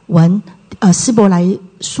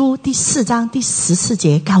书第4章第14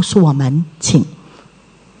节告诉我们，请。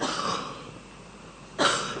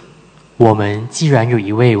我们既然有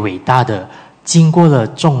一位伟大的经过了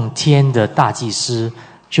众天的大祭司，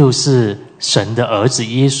就是神的儿子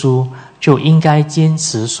耶稣，就应该坚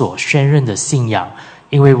持所宣认的信仰。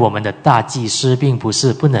因为我们的大祭司并不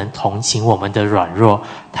是不能同情我们的软弱，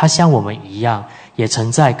他像我们一样，也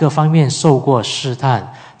曾在各方面受过试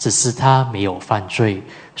探，只是他没有犯罪。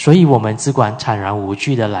所以我们只管坦然无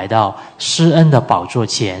惧地来到施恩的宝座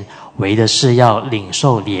前，为的是要领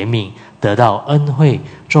受怜悯，得到恩惠，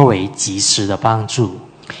作为及时的帮助。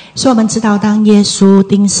所以我们知道，当耶稣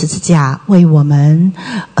钉十字架为我们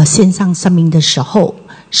献上生命的时候，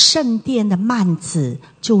圣殿的幔子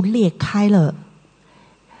就裂开了。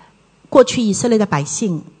过去以色列的百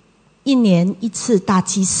姓1年1次大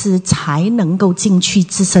祭司才能够进去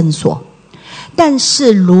至圣所，但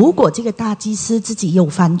是如果这个大祭司自己有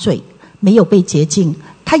犯罪，没有被洁净，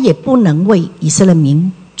他也不能为以色列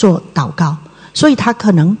民做祷告，所以他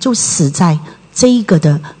可能就死在这一个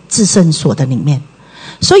的至圣所的里面。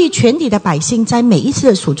所以全体的百姓在每一次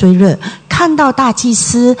的赎罪日，看到大祭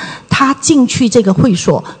司他进去这个会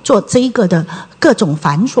所做这一个的各种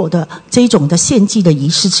繁琐的这种的献祭的仪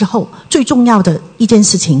式之后，最重要的一件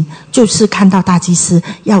事情就是看到大祭司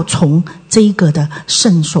要从这一个的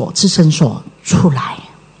圣所至圣所出来，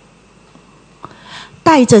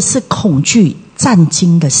带着是恐惧战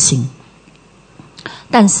惊的心。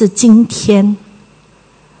但是今天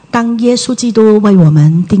当耶稣基督为我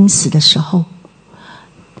们钉死的时候，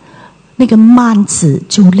那个幔子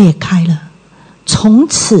就裂开了，从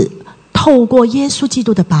此透过耶稣基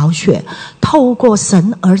督的宝血，透过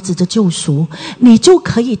神儿子的救赎，你就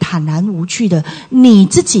可以坦然无惧的，你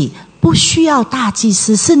自己不需要大祭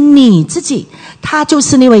司，是你自己，他就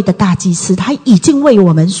是那位的大祭司，他已经为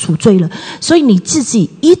我们赎罪了。所以你自己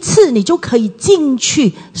一次你就可以进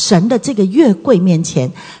去神的这个约柜面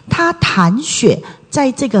前，他弹血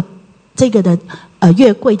在这个的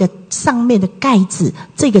约柜的上面的盖子，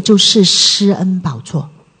这个就是施恩宝座。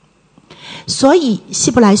所以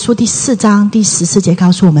希伯来书第4章第14节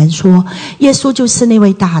告诉我们说，耶稣就是那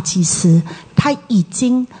位大祭司，他已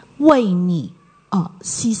经为你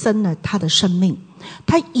牺牲了他的生命，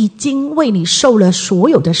他已经为你受了所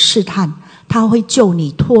有的试探，他会救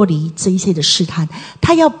你脱离这一些的试探，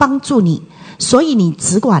他要帮助你。所以你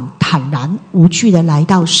只管坦然无惧的来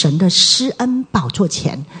到神的施恩宝座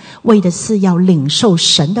前，为的是要领受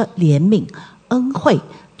神的怜悯恩惠，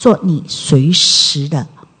做你随时的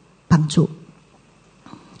帮助。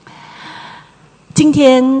今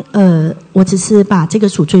天我只是把这个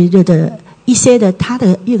赎罪日的一些的它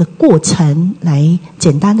的一个过程来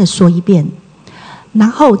简单的说一遍，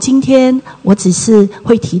然后今天我只是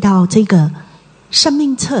会提到这个生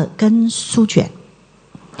命册跟书卷。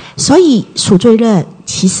所以赎罪日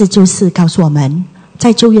其实就是告诉我们，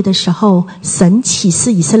在旧约的时候，神启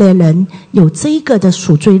示以色列人有这一个的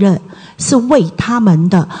赎罪日，是为他们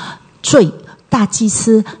的罪，大祭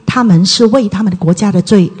司他们是为他们的国家的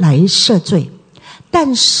罪来赦罪。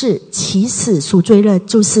但是其实赎罪日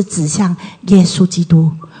就是指向耶稣基督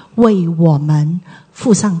为我们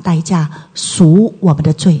付上代价，赎我们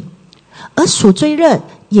的罪。而赎罪日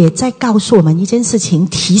也在告诉我们一件事情，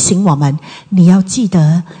提醒我们，你要记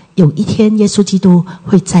得有一天耶稣基督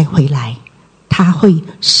会再回来，他会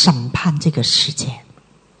审判这个世界。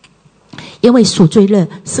因为赎罪日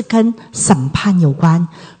是跟审判有关，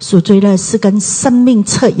赎罪日是跟生命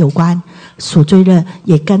册有关，赎罪日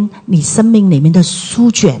也跟你生命里面的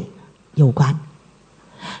书卷有关。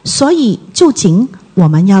所以究竟我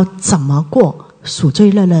们要怎么过赎罪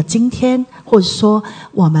日呢？今天或者说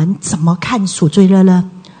我们怎么看赎罪日呢？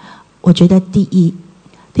我觉得第一，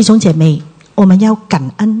弟兄姐妹，我们要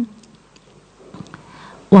感恩。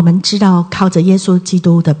我们知道靠着耶稣基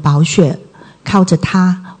督的宝血，靠着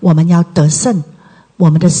他我们要得胜，我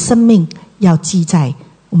们的生命要记在，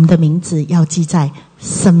我们的名字要记在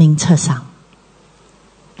生命册上。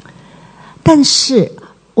但是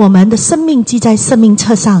我们的生命记在生命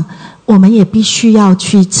册上，我们也必须要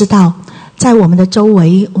去知道，在我们的周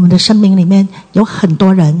围，我们的生命里面有很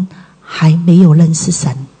多人还没有认识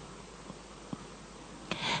神。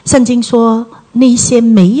圣经说，那些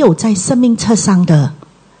没有在生命册上的，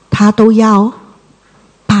他都要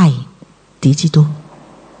拜敌基督。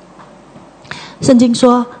圣经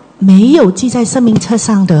说，没有记在生命册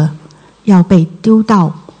上的，要被丢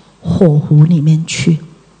到火湖里面去。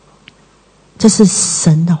这是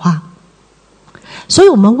神的话。所以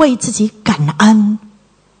我们为自己感恩，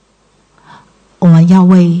我们要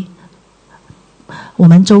为我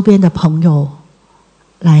们周边的朋友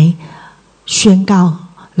来宣告，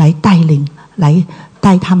来带领，来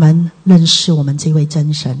带他们认识我们这位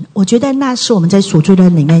真神。我觉得那是我们在赎罪日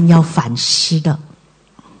里面要反思的。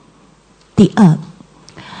第二，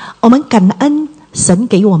我们感恩神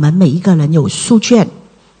给我们每一个人有书卷，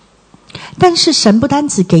但是神不单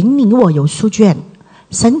只给你我有书卷，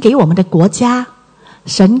神给我们的国家，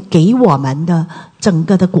神给我们的整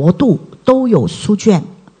个的国度都有书卷。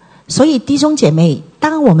所以弟兄姐妹，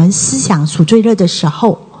当我们思想赎罪日的时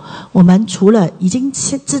候，我们除了已经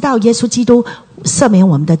知道耶稣基督赦免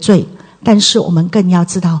我们的罪，但是我们更要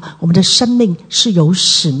知道我们的生命是有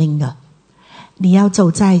使命的。你要走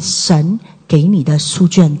在神给你的书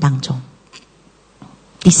卷当中。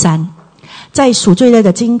第三，在赎罪日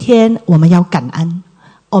的今天，我们要感恩，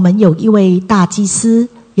我们有一位大祭司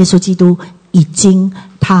耶稣基督，已经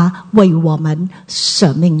他为我们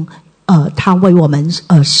舍命，他为我们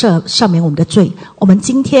赦免我们的罪。我们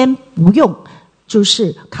今天不用就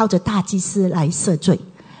是靠着大祭司来赦罪，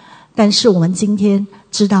但是我们今天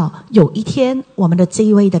知道，有一天我们的这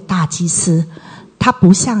一位的大祭司，他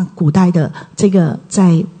不像古代的这个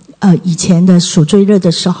在以前的赎罪日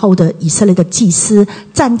的时候的以色列的祭司，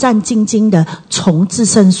战战兢兢的从至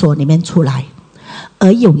圣所里面出来，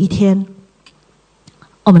而有一天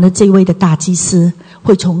我们的这一位的大祭司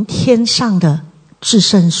会从天上的至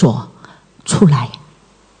圣所出来。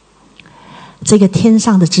这个天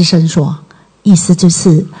上的至圣所，意思就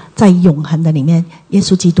是在永恒的里面，耶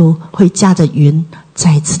稣基督会驾着云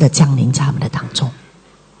再次的降临在我们的当中。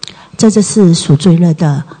这就是赎罪日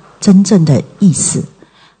的真正的意思。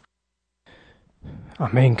阿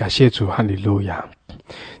们，感谢主，哈利路亚。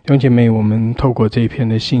弟兄姐妹，我们透过这一篇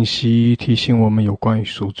的信息提醒我们有关于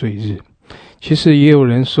赎罪日。其实也有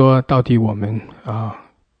人说，到底我们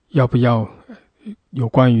要不要有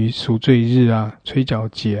关于赎罪日啊、吹角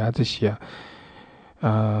节啊这些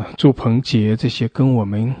祝棚节这些跟我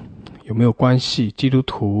们有没有关系？基督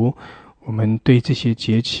徒我们对这些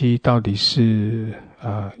节期到底是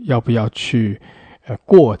要不要去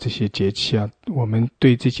过这些节期啊？我们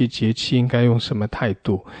对这些节期应该用什么态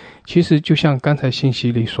度？其实就像刚才信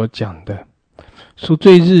息里所讲的，赎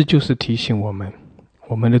罪日就是提醒我们，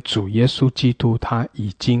我们的主耶稣基督他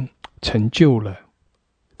已经成就了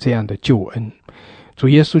这样的救恩。主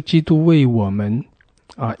耶稣基督为我们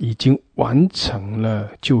已经完成了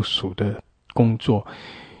救赎的工作，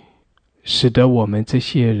使得我们这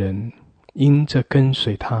些人因着跟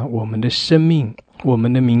随他，我们的生命，我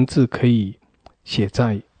们的名字可以写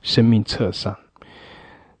在生命册上，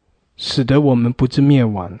使得我们不致灭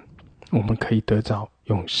亡，我们可以得着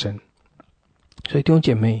永生。所以弟兄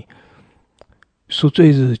姐妹，赎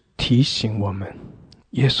罪日提醒我们，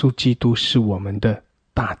耶稣基督是我们的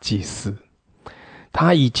大祭司，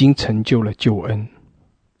他已经成就了救恩。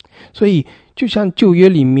所以就像旧约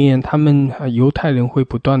里面，他们犹太人会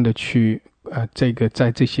不断的去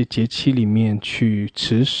在这些节期里面去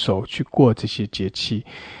持守，去过这些节期。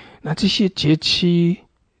那这些节期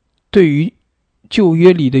对于旧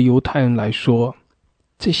约里的犹太人来说，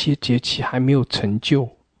这些节期还没有成就。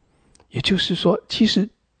也就是说，其实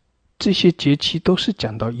这些节期都是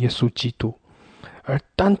讲到耶稣基督，而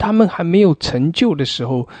当他们还没有成就的时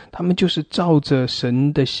候，他们就是照着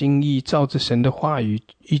神的心意，照着神的话语，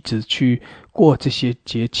一直去过这些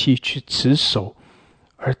节期，去持守。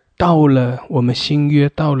而到了我们新约，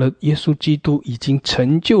到了耶稣基督已经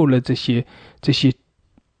成就了这些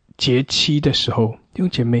节期的时候，弟兄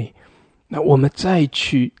姐妹，那我们再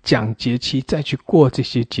去讲节期，再去过这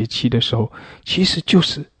些节期的时候，其实就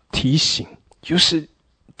是提醒，就是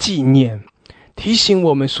纪念，提醒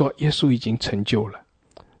我们说耶稣已经成就了。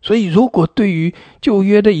所以如果对于旧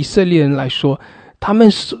约的以色列人来说，他们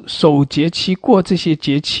守节期，过这些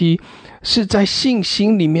节期，是在信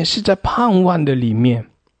心里面，是在盼望的里面。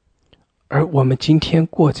而我们今天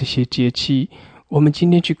过这些节期，我们今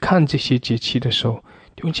天去看这些节期的时候，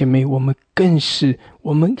弟兄姐妹，我们更是，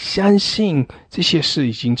我们相信这些事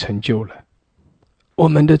已经成就了，我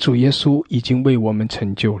们的主耶稣已经为我们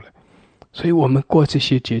成就了。所以我们过这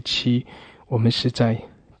些节期，我们是在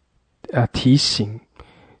提醒，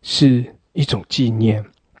是一种纪念，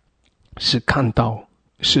是看到，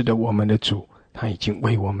是的，我们的主他已经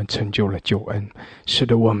为我们成就了救恩，是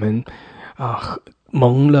的，我们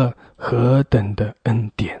蒙了何等的恩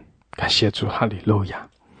典，感谢主，哈利路亚。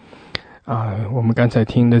我们刚才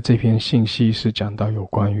听的这篇信息是讲到有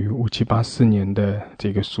关于5784年的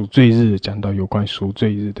这个赎罪日，讲到有关赎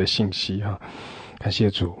罪日的信息啊。感谢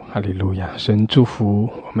主，哈利路亚。神祝福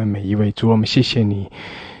我们每一位，主，我们谢谢你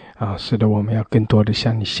是的，我们要更多的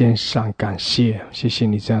向你献上感谢，谢谢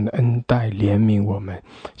你这样的恩待怜悯我们，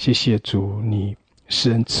谢谢主，你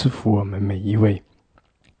施恩赐福我们每一位，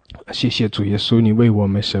谢谢主耶稣，你为我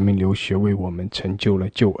们舍命流血，为我们成就了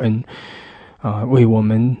救恩为我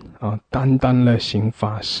们担当了刑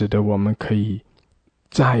罚，使得我们可以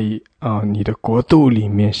在你的国度里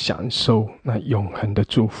面享受那永恒的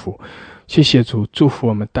祝福。谢谢主，祝福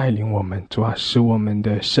我们，带领我们，主使我们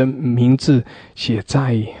的名字写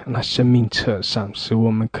在那生命册上，使我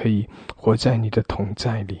们可以活在你的同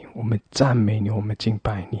在里。我们赞美你，我们敬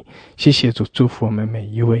拜你。谢谢主，祝福我们每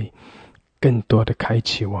一位，更多的开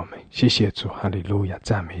启我们。谢谢主，哈利路亚，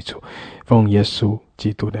赞美主，奉耶稣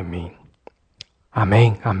基督的名，阿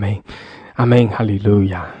们，阿们，阿们，哈利路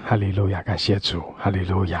亚，哈利路亚，感谢主，哈利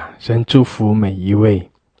路亚，神祝福每一位，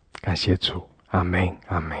感谢主，阿们，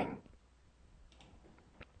阿们。